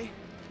okay?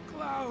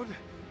 Cloud.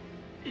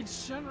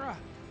 It's Shinra.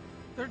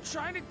 They're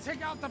trying to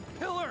take out the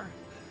pillar.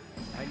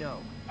 I know.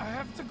 I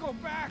have to go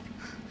back.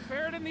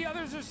 Barrett and the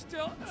others are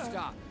still...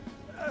 Stop.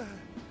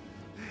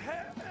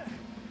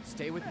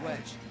 Stay with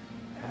Wedge.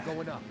 I'm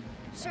going up.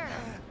 Sure.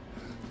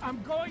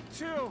 I'm going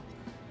too.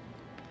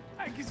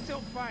 I can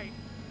still fight.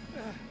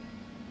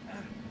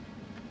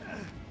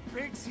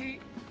 Biggs,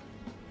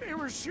 they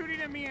were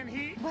shooting at me and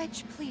he...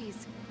 Wedge,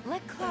 please.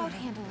 Let Cloud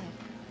handle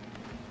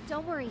it.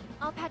 Don't worry,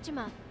 I'll patch him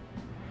up.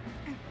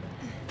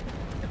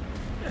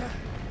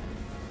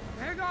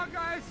 Hang on,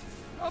 guys.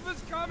 Help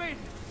is coming.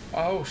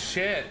 Oh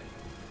shit.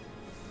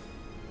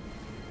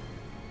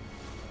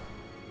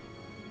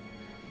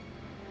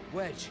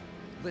 Wedge,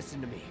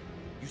 listen to me.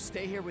 You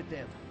stay here with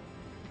them.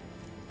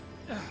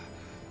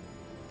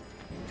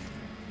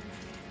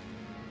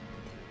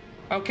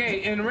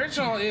 Okay, in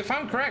original, if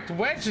I'm correct,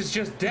 Wedge is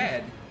just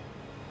dead.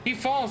 He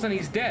falls and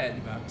he's dead.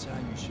 About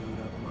time you showed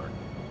up, Mark.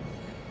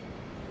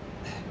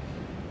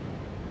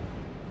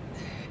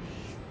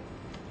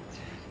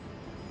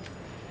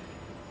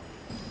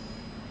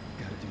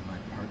 Gotta do my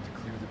part to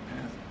clear the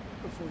path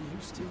before you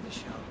steal the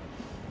show.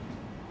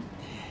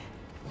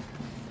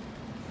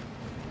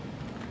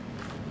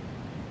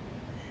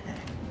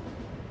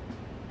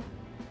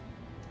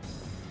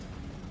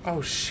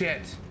 Oh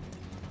shit.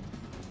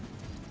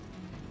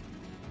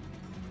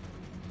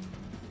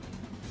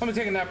 Let me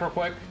take a nap real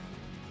quick.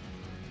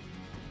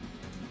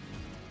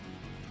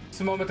 It's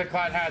the moment that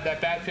Clyde had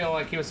that bad feeling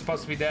like he was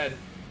supposed to be dead.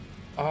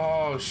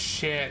 Oh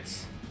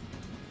shit.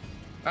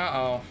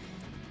 Uh-oh.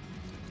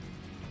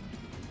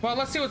 Well,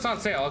 let's see what's on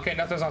sale. Okay,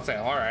 nothing's on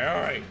sale. Alright,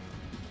 alright.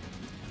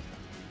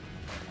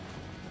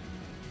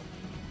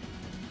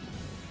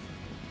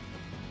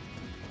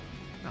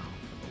 Oh,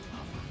 for the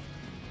love of...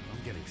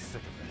 I'm getting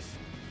sick of this.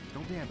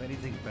 Don't they have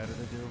anything better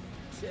to do?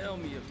 Tell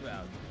me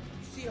about it.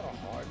 You see how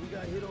hard we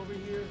got hit over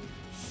here?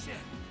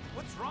 Shit.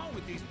 What's wrong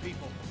with these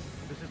people?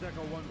 This is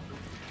Echo 1.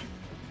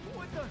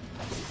 What the...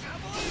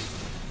 Avalanche?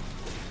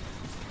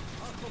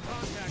 Hostile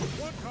contact.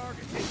 One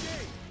target.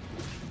 Engage.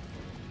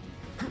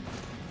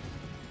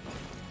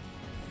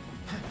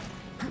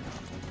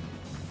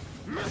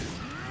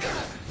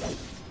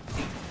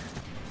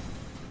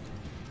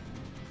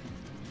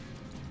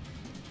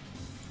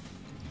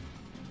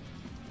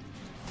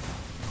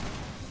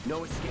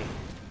 No escape.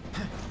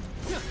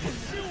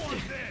 You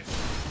want this?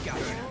 Got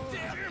you.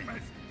 Damn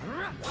it!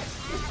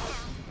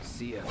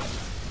 See ya.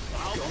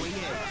 Going in.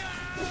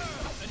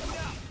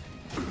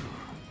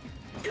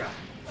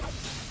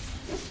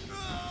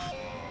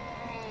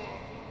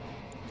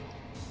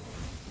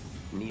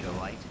 Need a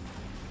light?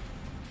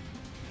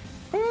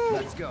 Woo!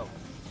 Let's go.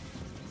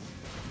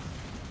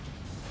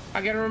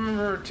 I gotta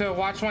remember to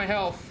watch my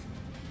health.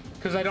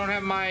 Because I don't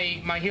have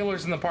my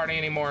healers in the party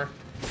anymore.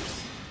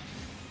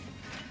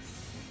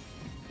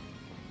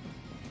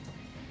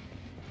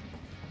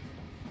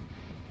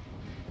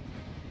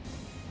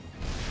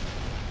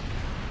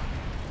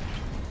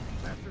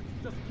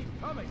 Just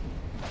keep coming.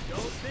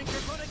 Don't think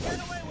you're gonna get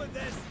away with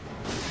this.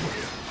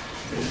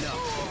 No.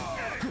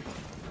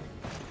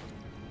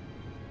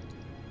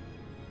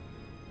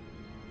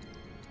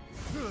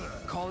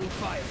 Calling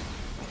fire.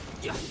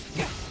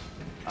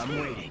 I'm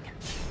waiting.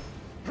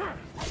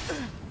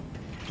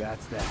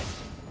 That's that.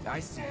 I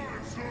see you.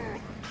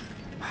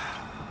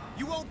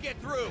 You won't get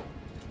through.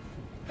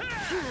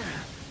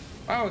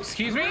 Oh,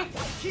 excuse me?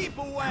 Keep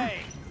away.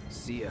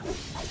 See ya.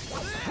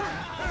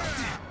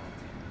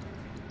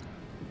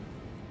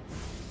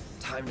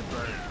 Time to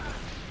burn.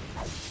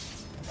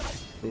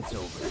 It's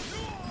over.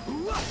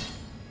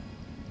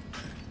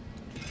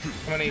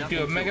 I'm gonna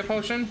do a mega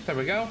potion. There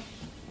we go.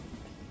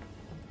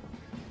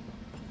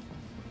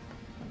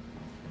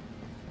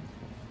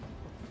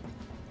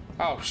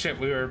 Oh shit,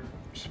 we were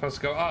supposed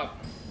to go up.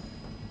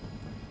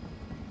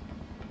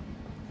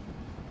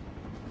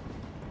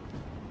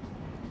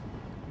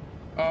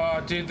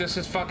 Oh, dude, this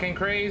is fucking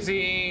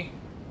crazy.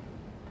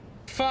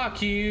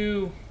 Fuck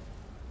you.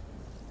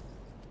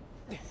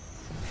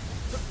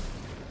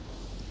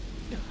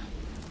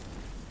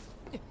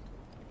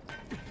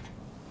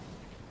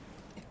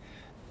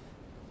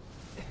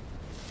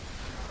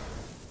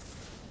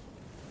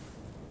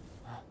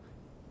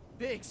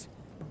 Biggs.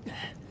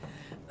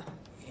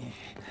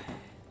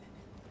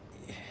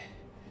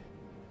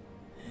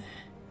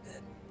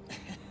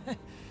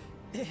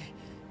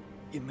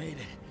 You made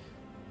it.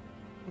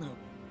 No,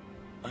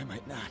 I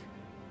might not.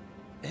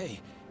 Hey,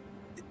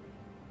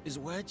 is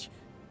Wedge?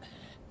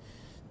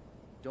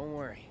 Don't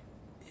worry.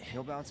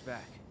 He'll bounce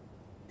back.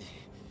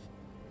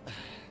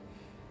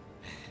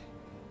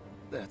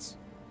 That's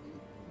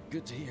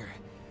good to hear.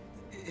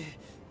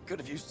 Could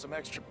have used some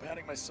extra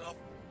padding myself.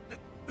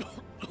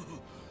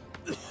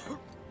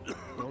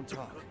 Don't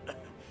talk.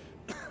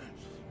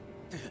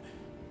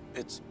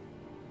 It's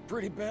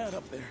pretty bad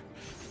up there.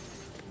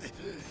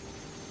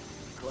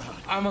 Cloud.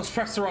 I almost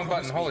pressed the wrong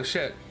button. Holy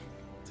shit.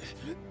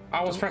 I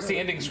almost pressed the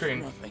ending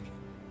screen.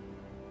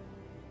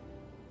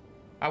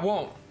 I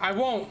won't. I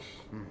won't.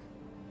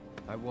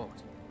 I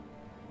won't.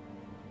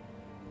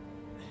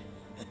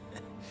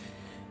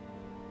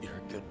 You're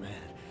a good man.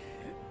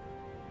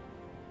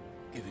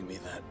 Giving me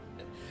that.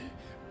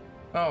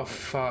 Oh,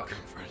 fuck.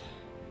 Comfort.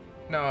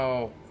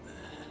 No.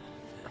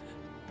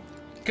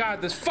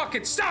 God, this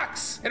fucking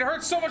sucks! It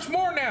hurts so much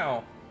more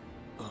now!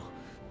 Oh,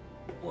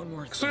 one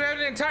more thing. So we had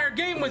an entire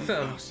game with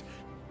them!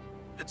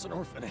 It's an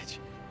orphanage.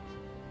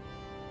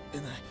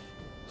 In the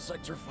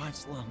Sector 5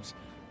 slums.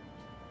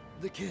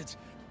 The kids,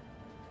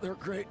 they're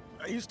great.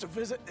 I used to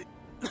visit.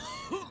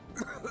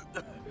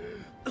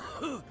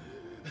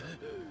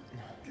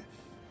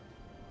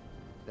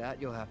 That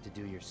you'll have to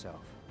do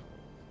yourself.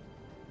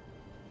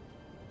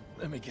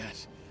 Let me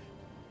guess.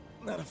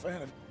 Not a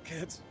fan of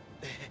kids.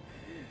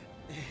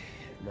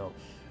 No.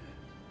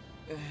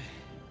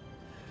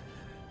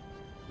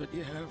 But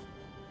you have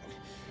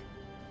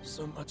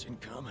so much in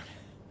common.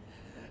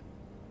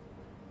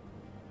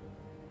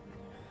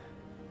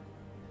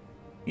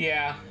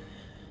 Yeah.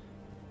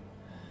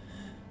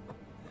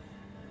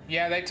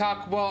 Yeah, they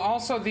talk. Well,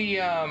 also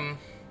the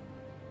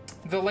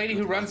lady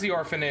who runs the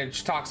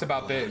orphanage talks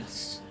about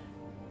Biggs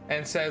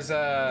and says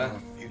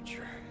Our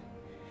future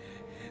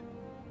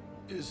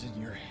is in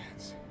your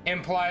hands.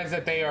 Implies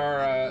that they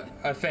are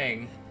a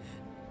thing.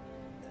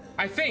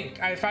 I think,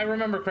 if I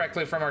remember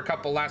correctly from our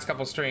last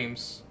couple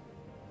streams.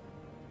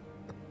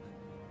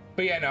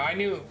 But yeah, no, I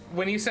knew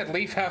when he said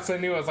Leaf House, I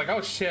knew. I was like,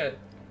 oh shit.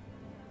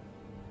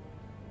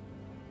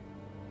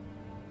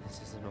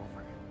 This isn't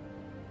over.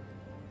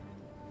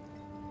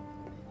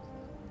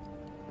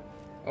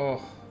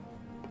 Oh.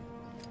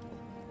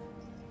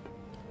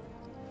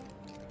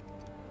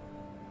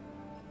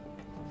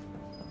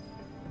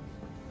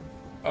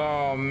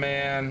 Oh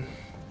man.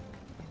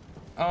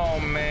 Oh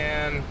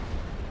man.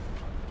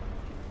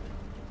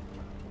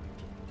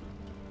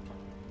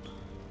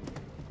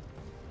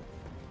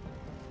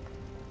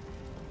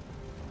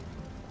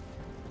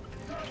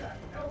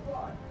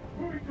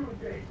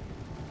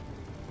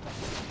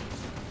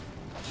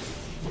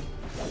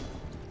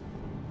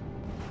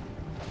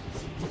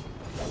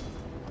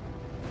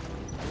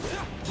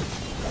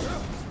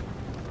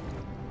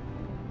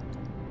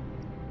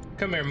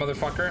 Come here,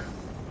 motherfucker.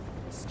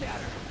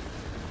 Scatter.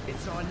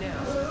 It's on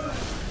now.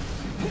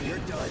 You're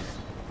done.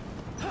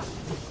 That's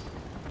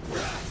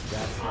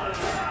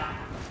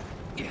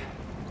it.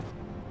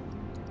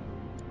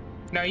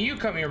 Now you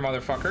come here,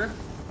 motherfucker.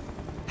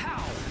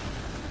 How?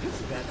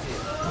 That's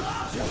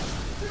it.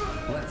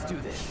 Let's do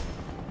this.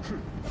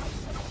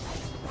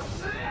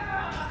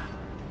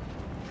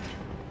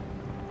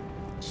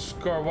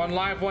 Score one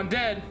live, one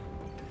dead.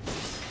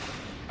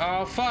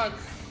 Oh, fuck.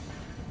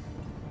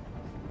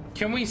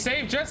 Can we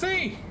save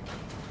Jesse?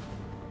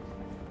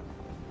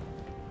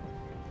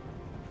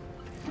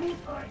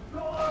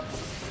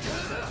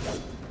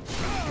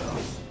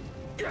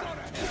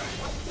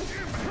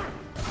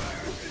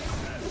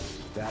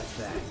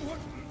 that.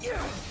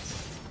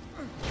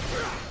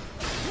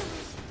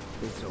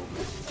 It's over.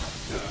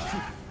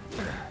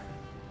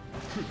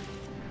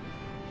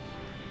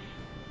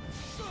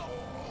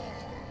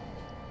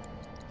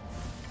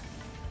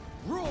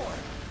 Roar!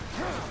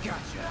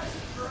 Gotcha!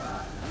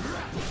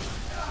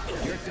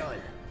 You're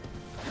done.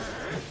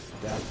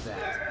 That's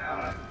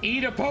that.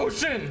 Eat a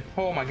potion!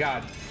 Oh my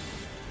god.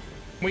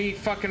 We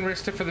fucking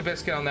risked it for the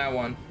biscuit on that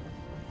one.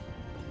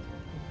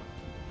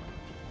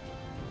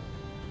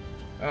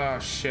 Oh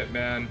shit,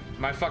 man.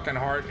 My fucking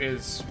heart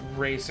is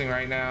racing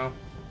right now.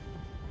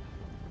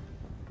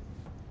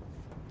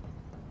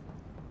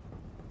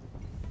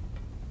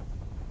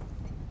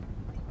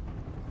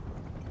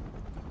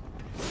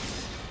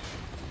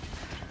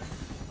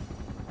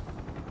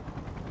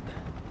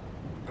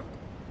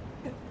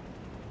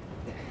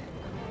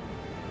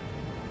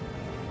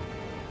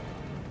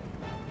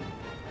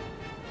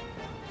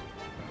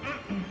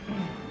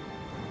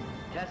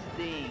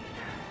 Testing.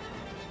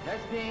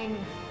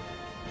 Testing.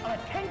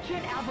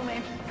 Attention,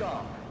 Avalanche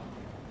scum.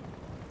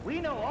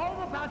 We know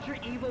all about your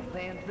evil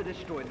plans to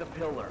destroy the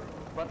pillar.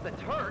 But the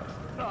Turks,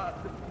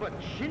 but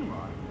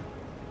Shinra,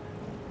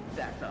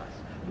 that's us,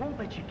 won't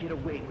let you get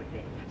away with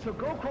it. So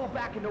go crawl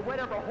back into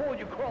whatever hole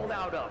you crawled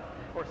out of,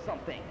 or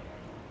something.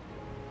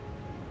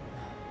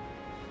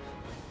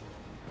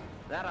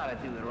 That ought to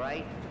do it,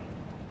 right?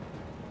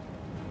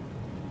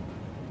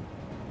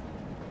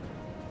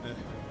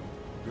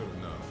 Good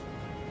enough.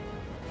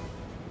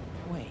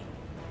 Wait,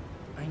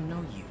 I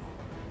know you.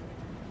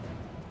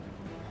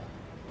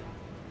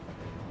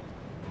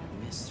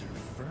 Mr.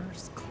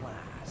 First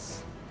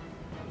Class.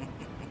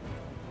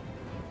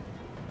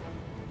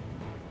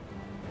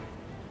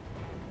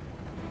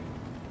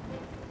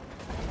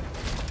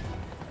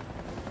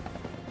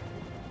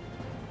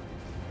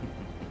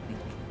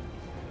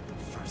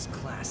 First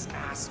class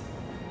asshole.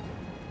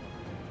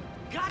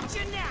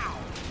 Gotcha now!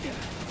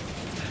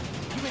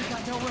 You ain't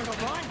got nowhere to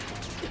run?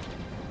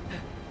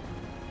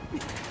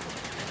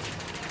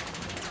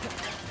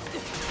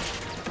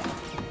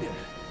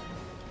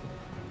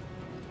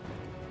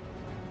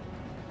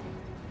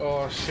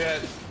 Oh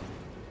shit.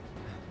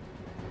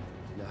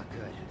 Not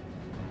good.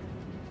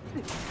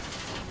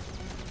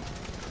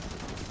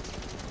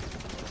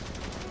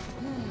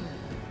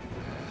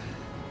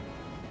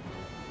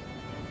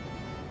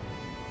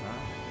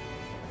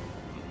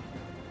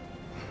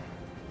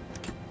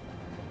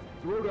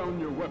 Throw down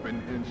your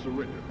weapon and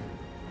surrender.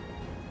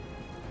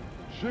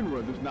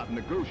 Shinra does not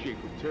negotiate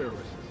with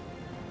terrorists.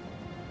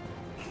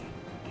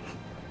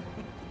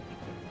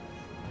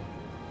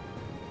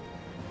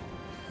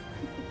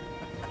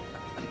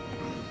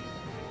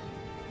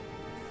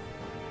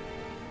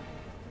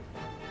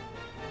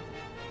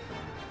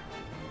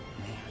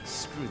 Man,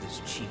 screw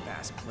this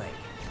cheap-ass play.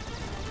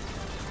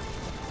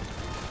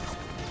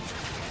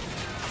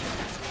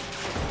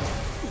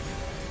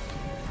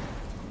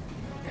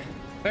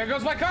 There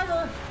goes my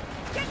cover!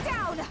 Get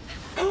down!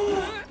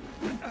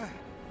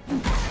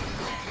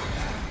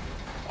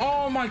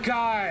 Oh my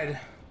god!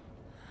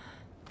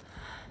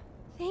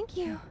 Thank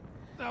you.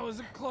 That was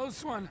a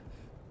close one.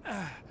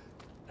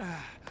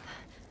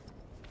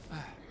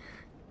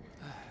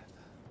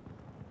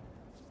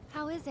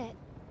 How is it?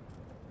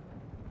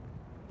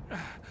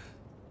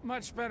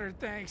 Much better,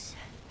 thanks.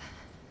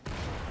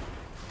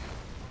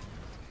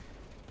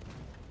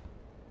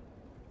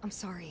 I'm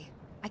sorry.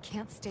 I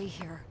can't stay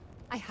here.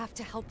 I have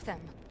to help them.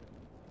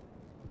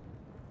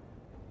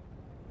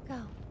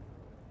 Go.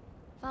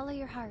 Follow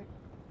your heart.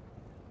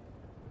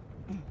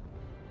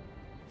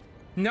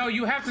 No,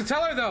 you have to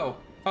tell her though!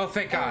 Oh,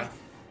 thank god.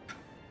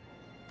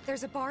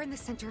 There's a bar in the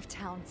center of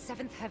town,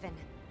 Seventh Heaven.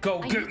 Go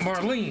I get need to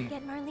Marlene!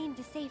 Get Marlene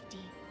to safety,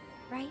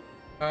 right?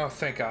 Oh,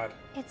 thank god.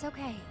 It's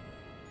okay.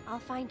 I'll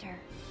find her.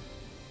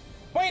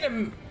 Wait a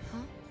minute!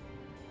 Huh?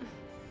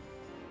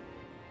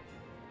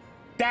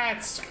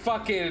 That's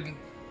fucking...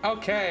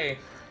 Okay.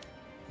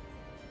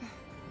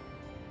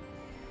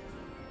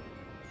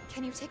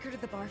 Can you take her to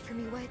the bar for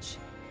me, Wedge?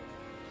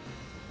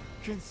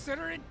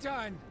 Consider it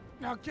done.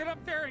 Now get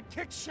up there and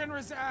kick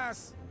Shinra's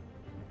ass.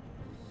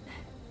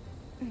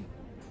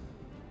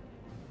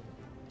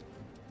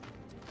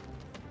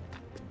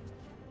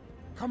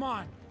 Come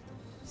on.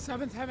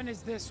 Seventh Heaven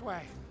is this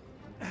way.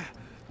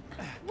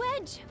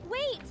 Wedge,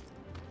 wait!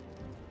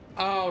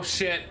 Oh,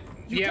 shit.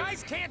 You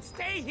guys can't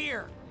stay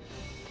here.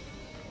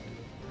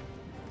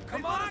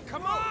 Come on,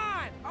 come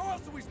on! How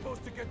else are we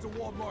supposed to get to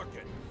Wall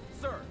Market?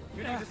 Sir,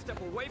 you need to step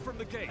away from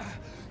the gate.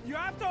 You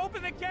have to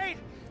open the gate!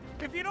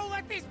 If you don't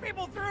let these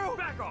people through!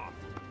 Back off!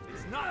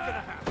 It's not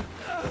gonna happen.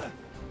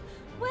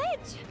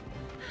 Wedge!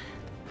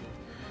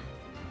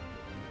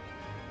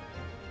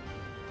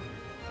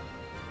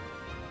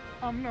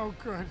 I'm no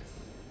good.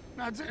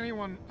 Not to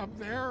anyone up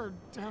there or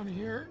down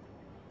here.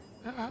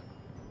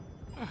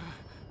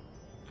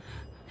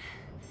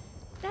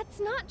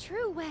 That's not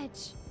true,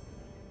 Wedge.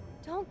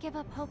 Don't give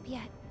up hope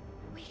yet.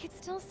 We could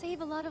still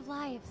save a lot of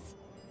lives.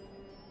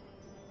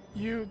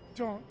 You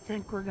don't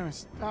think we're gonna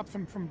stop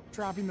them from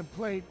dropping the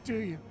plate, do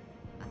you?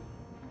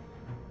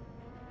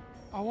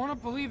 I want to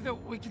believe that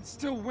we can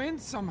still win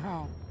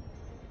somehow.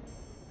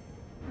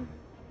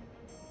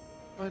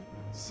 But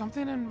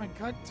something in my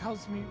gut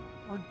tells me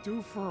we're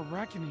due for a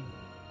reckoning.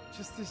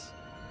 Just this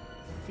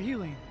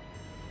feeling.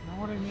 Know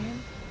what I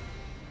mean?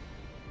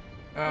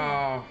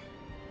 Oh.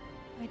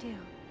 I do.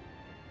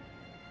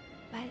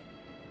 But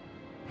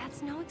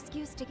that's no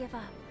excuse to give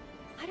up.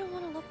 I don't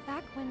want to look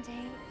back one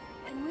day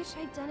and wish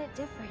I'd done it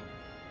different.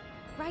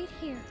 Right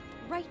here,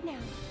 right now.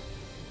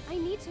 I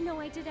need to know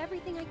I did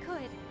everything I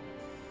could.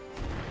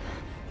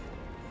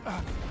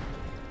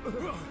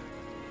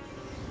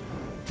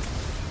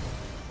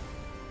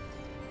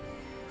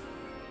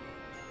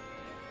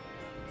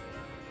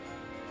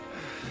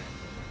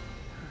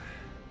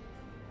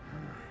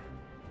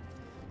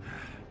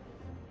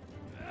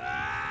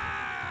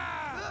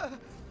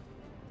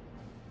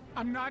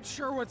 I'm not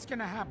sure what's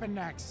gonna happen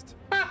next.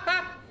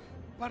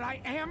 But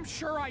I am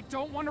sure I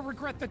don't want to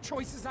regret the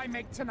choices I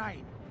make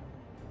tonight.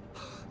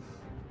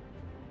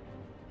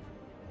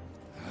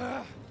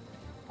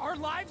 Our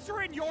lives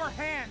are in your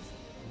hands.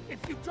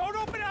 If you don't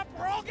open up,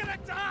 we're all gonna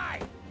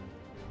die!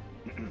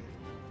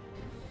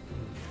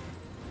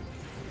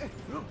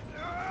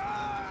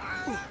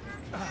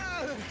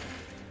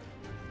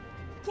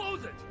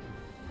 Close it!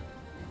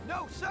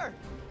 No, sir!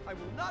 I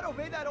will not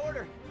obey that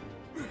order!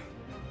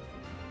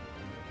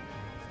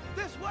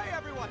 This way,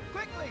 everyone!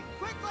 Quickly!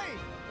 Quickly!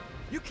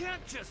 You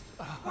can't just...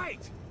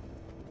 wait!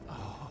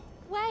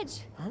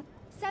 Wedge! Huh?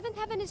 Seventh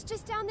Heaven is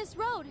just down this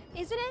road,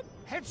 isn't it?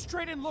 Head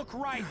straight and look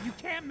right. You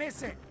can't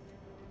miss it.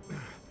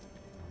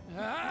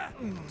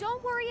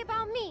 Don't worry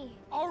about me.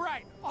 All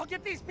right, I'll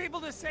get these people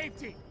to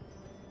safety.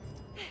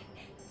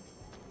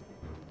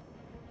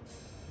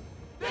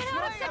 Get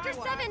out of Sector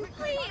 7,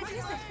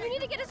 please! We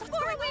need to get as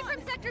far away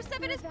from Sector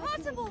 7 as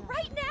possible,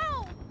 right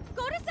now!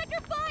 Go to Sector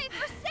 5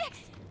 or 6!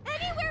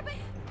 Anywhere but...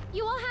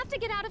 You all have to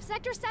get out of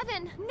Sector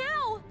 7,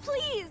 now!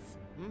 Please!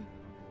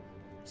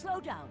 Slow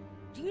down.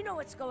 Do you know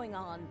what's going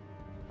on?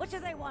 What do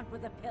they want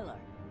with the pillar?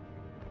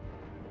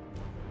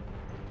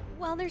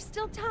 Well, there's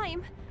still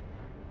time,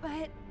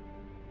 but...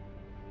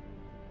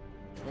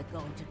 They're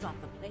going to drop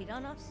the plate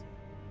on us?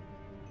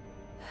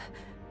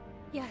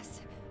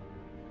 Yes.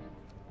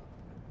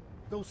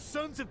 Those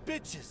sons of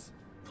bitches!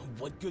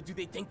 What good do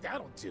they think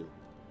that'll do?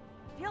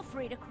 Feel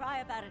free to cry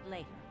about it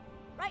later.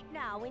 Right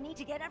now, we need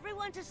to get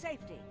everyone to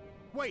safety.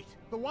 Wait,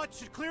 the watch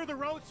should clear the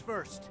roads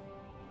first.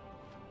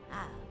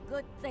 Ah,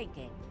 good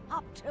thinking.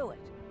 Hop to it.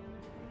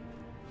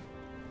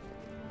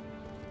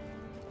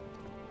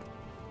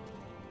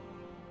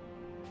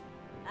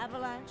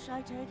 Avalanche,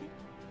 I take it?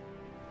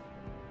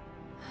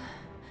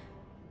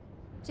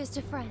 Just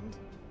a friend.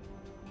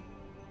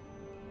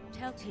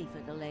 Tell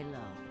Tifa to lay low.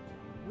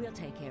 We'll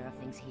take care of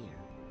things here.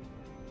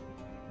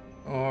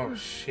 Oh,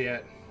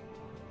 shit.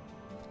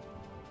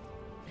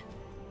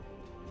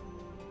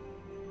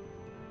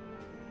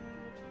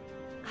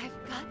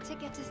 I've got to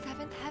get to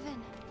Seventh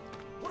Heaven.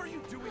 What are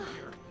you doing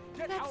here?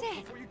 Get That's out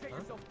it. before you get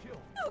yourself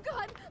killed. Oh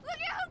God,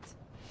 look out!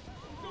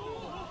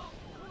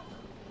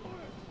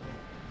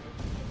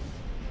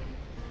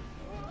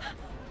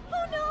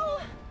 Oh no!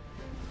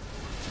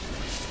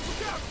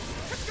 Look out!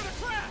 It's gonna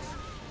crash!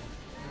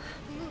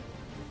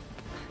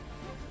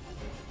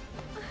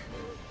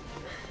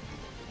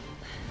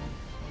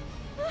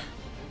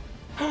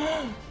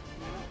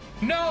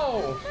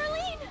 No!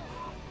 Marlene!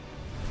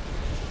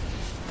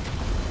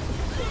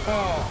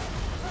 Oh.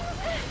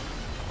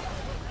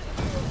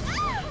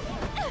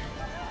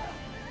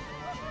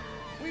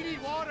 We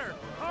need water!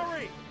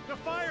 Hurry! The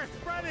fire's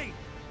spreading!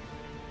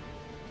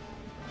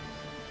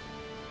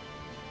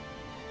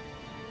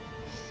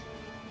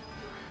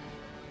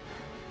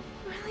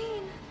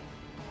 Marlene!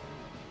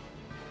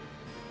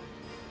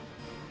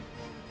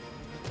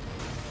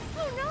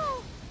 Oh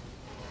no!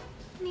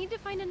 Need to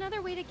find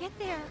another way to get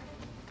there.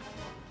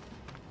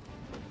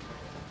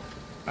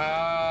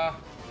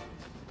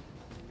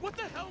 What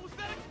the hell was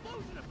that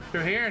explosion about?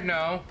 Through here?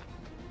 No.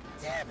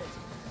 Damn it!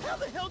 How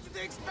the hell do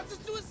they expect us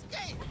to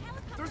escape?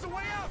 There's a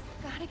way out!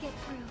 Gotta get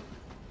through.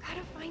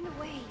 Gotta find a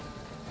way.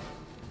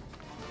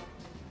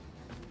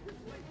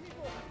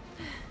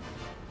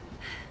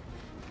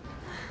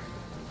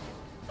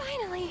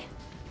 Finally!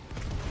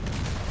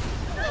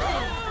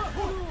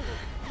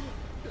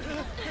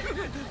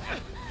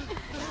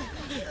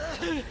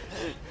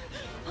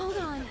 Hold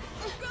on.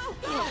 Go,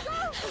 go,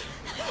 go!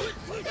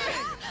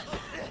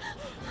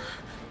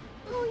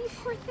 Oh, you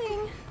poor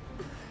thing.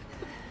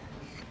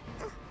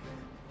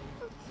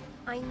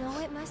 I know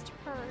it must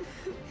hurt,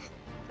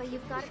 but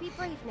you've got to be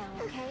brave now,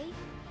 okay?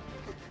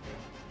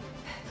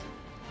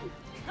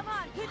 Come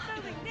on, keep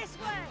moving this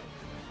way!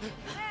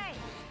 Hey!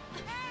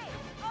 Hey!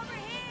 Over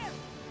here!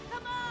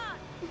 Come on!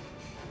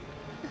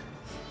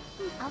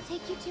 I'll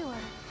take you to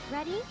her.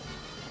 Ready?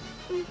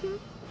 Mm-hmm.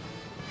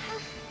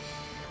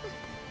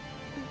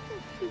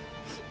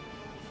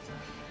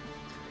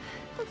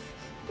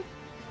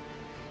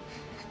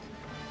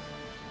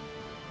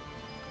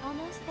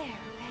 Almost there,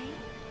 okay?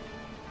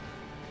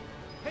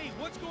 Hey,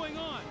 what's going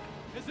on?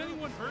 Has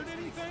anyone heard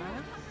anything?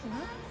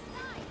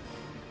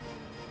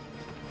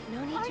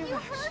 No need to you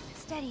rush. hurt?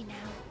 Steady now.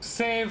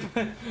 Save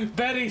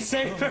Betty,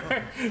 save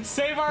her!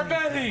 Save our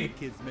Betty!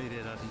 Kids made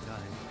it out in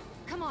time.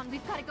 Come on,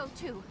 we've got to go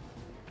too.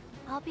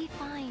 I'll be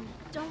fine.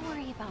 Don't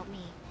worry about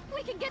me.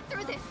 We can get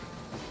through this.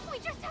 We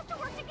just have to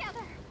work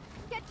together.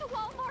 Get to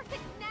Wall Market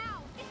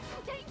now. It's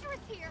too dangerous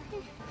here.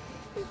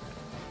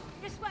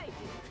 This way.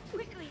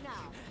 Quickly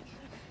now.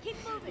 Keep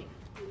moving.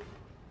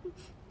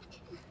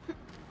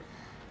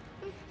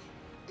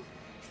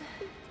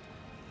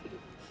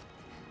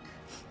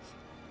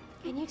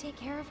 Can you take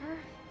care of her?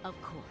 Of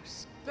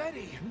course.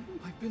 Betty!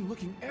 I've been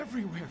looking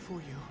everywhere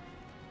for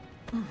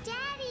you.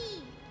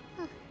 Daddy!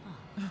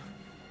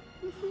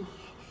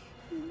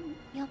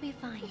 You'll be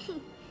fine.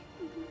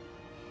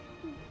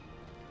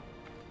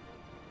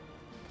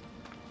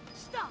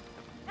 Stop!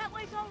 That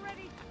way's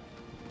already...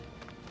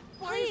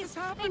 Why is Please, this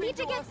happening I need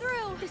to get us?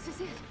 through. This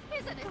is it,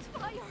 isn't it?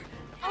 Fire!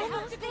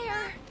 Almost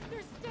there.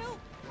 There's still...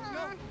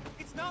 No,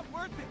 it's not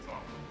worth it.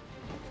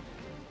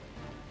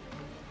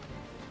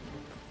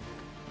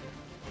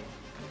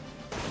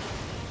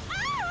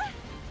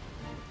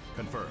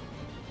 Confirmed.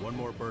 One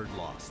more bird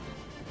lost.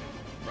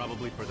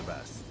 Probably for the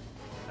best.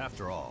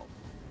 After all.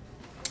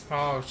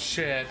 Oh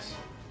shit.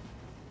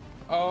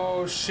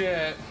 Oh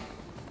shit.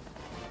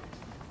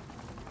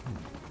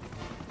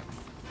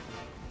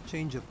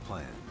 Change of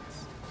plans.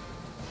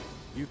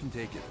 You can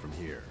take it from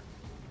here.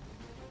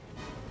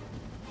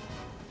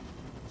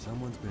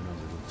 Someone's been a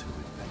little too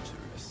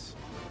adventurous.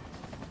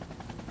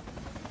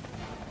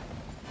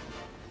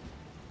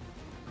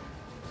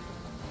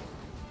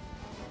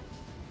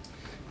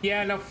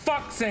 Yeah, no,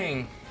 fuck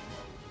Sing.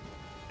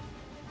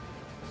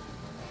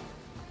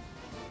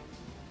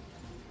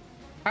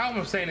 I hope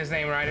I'm saying his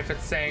name right if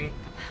it's Sing.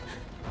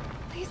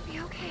 Please be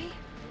okay.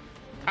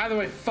 Either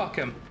way, fuck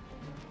him.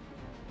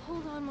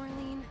 Hold on,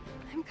 Marlene.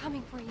 I'm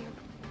coming for you.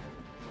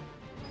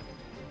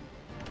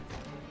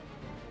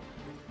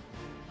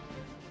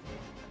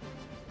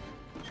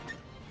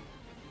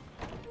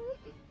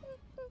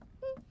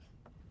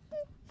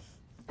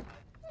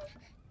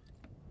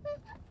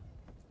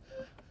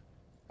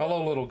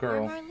 Hello, little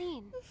girl. You're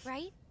Marlene,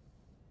 right?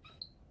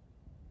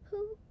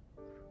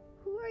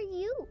 Who are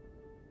you?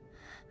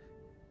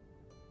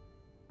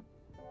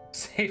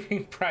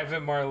 Saving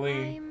Private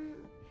Marlene. I'm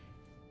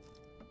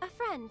a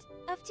friend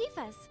of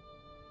Tifa's.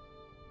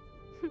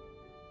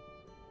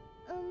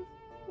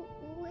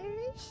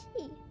 Where is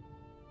she?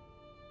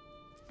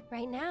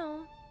 Right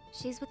now,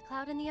 she's with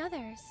Cloud and the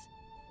others.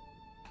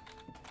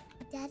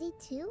 Daddy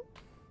too?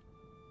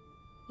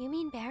 You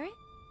mean Barrett?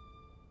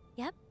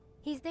 Yep,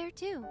 he's there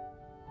too.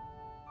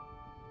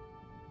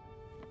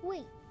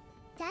 Wait,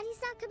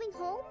 Daddy's not coming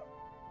home?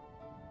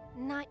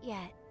 Not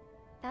yet.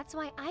 That's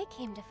why I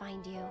came to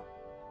find you.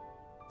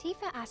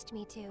 Tifa asked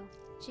me to.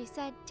 She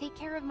said, take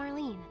care of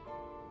Marlene.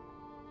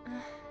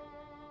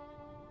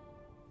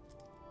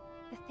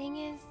 The thing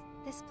is,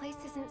 this place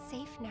isn't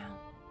safe now.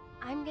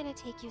 I'm gonna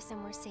take you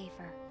somewhere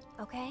safer,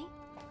 okay?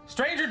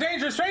 Stranger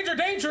danger! Stranger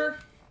danger!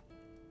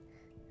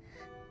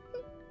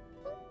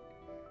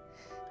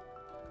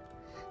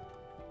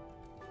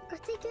 Are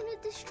they gonna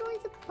destroy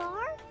the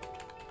bar?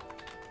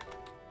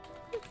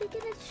 Are they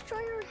gonna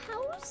destroy our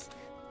house?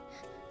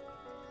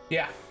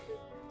 Yeah.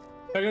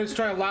 They're gonna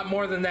destroy a lot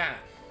more than that.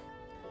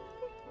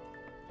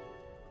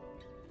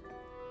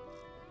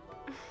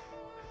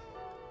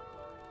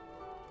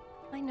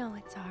 I know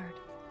it's hard.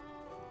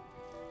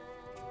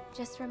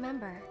 Just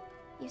remember,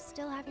 you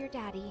still have your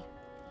daddy.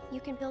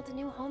 You can build a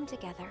new home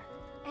together,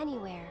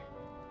 anywhere.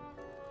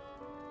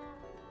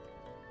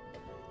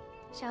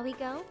 Shall we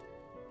go?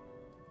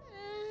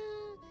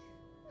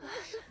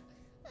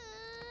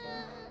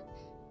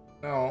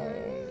 No.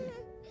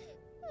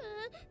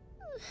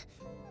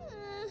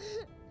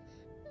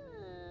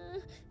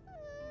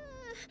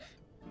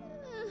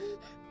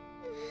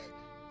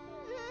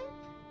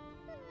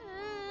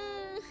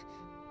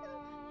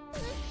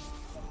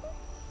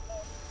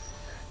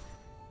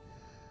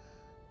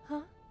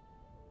 Huh?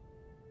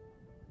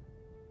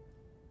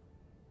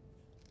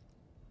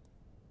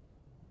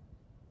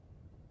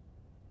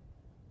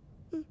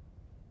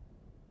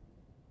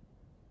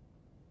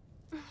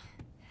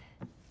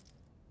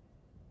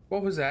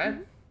 What was that?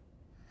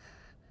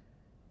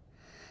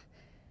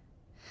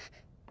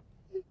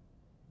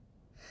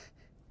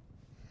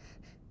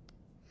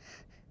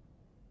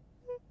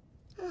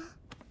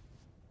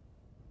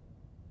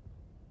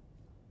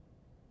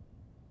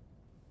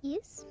 You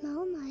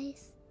smell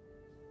nice.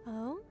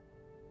 Oh?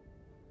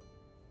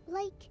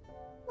 Like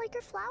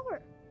a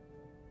flower.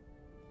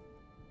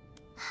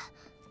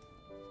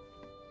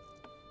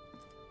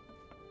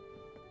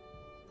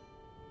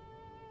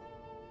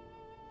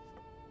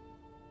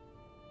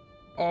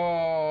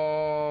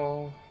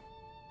 Oh.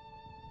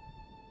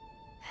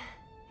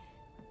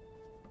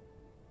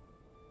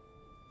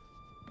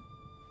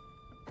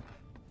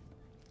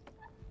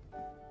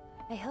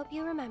 I hope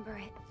you remember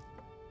it.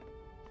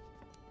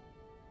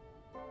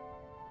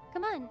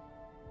 Come on.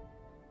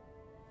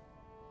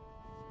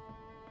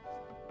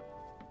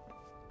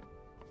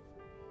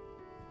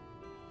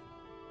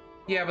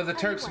 Yeah, but the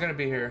Turks are gonna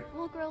be here.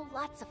 We'll grow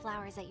lots of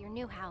flowers at your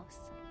new house.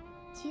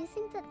 Do you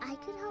think that I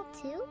could help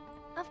too?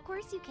 Of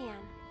course you can.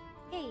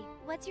 Hey,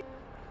 what's your...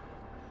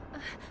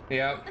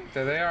 Yep,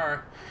 there they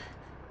are.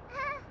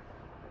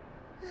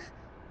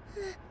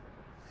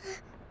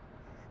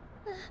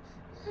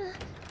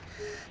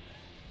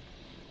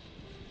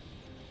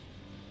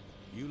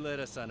 You led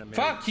us on a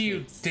Fuck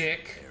you,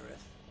 dick.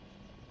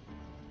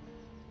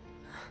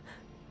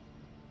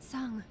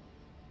 Sung.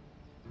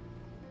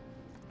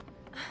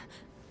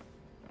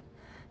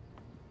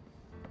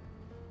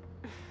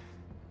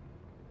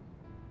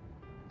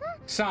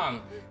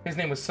 Song. His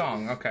name was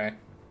Song, okay.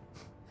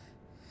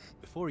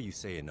 Before you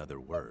say another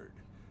word,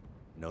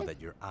 know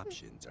that your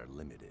options are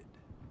limited.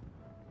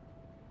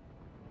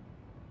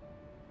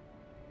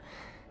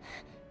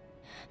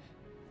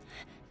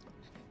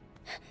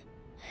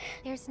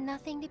 There's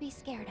nothing to be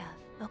scared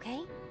of,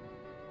 okay?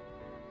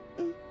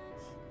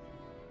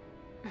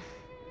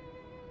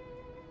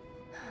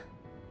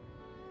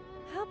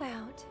 How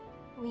about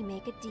we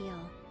make a deal?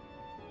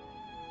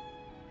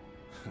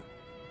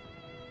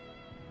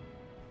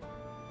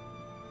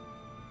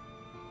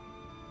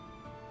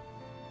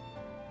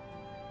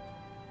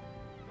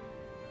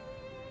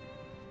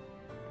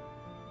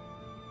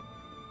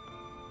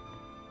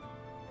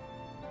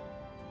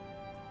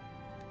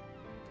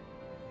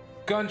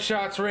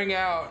 Gunshots ring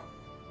out.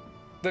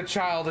 The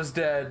child is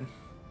dead.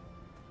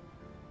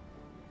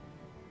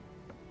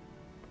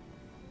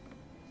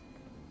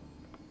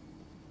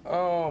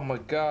 Oh my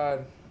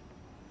god.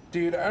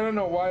 Dude, I don't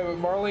know why, but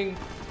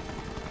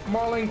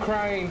Marlene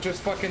crying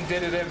just fucking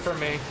did it in for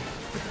me.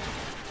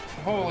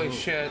 Holy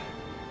shit.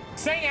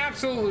 Sang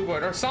absolutely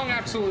would, or Song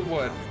absolutely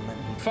would.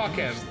 Fuck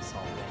him.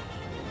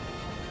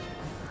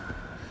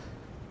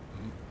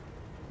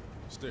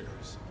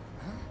 Stairs.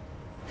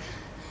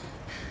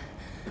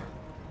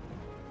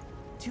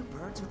 Two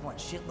birds with one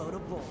shitload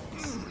of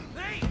bullets.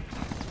 Hey!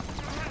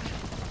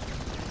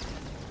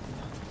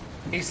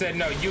 He said,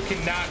 no, you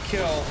cannot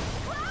kill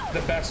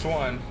the best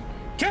one.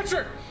 Catch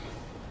her!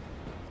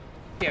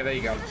 Yeah, there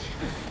you go.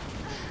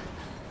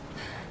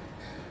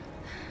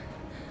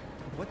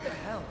 What the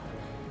hell?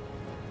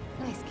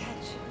 Nice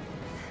catch.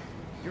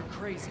 You're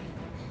crazy.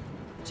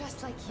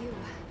 Just like you.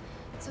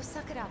 So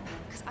suck it up,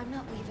 because I'm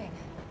not leaving.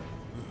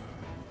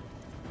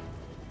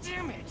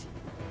 Damn it!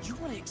 You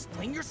want to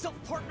explain yourself,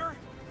 partner?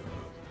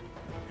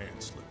 Hand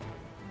slip.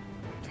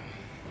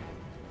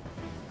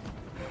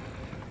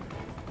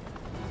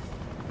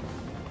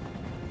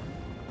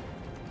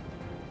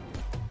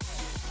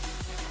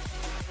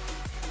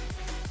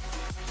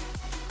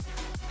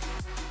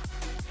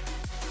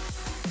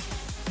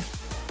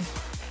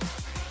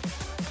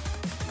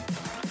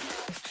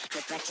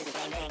 Get back to the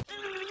bang bang.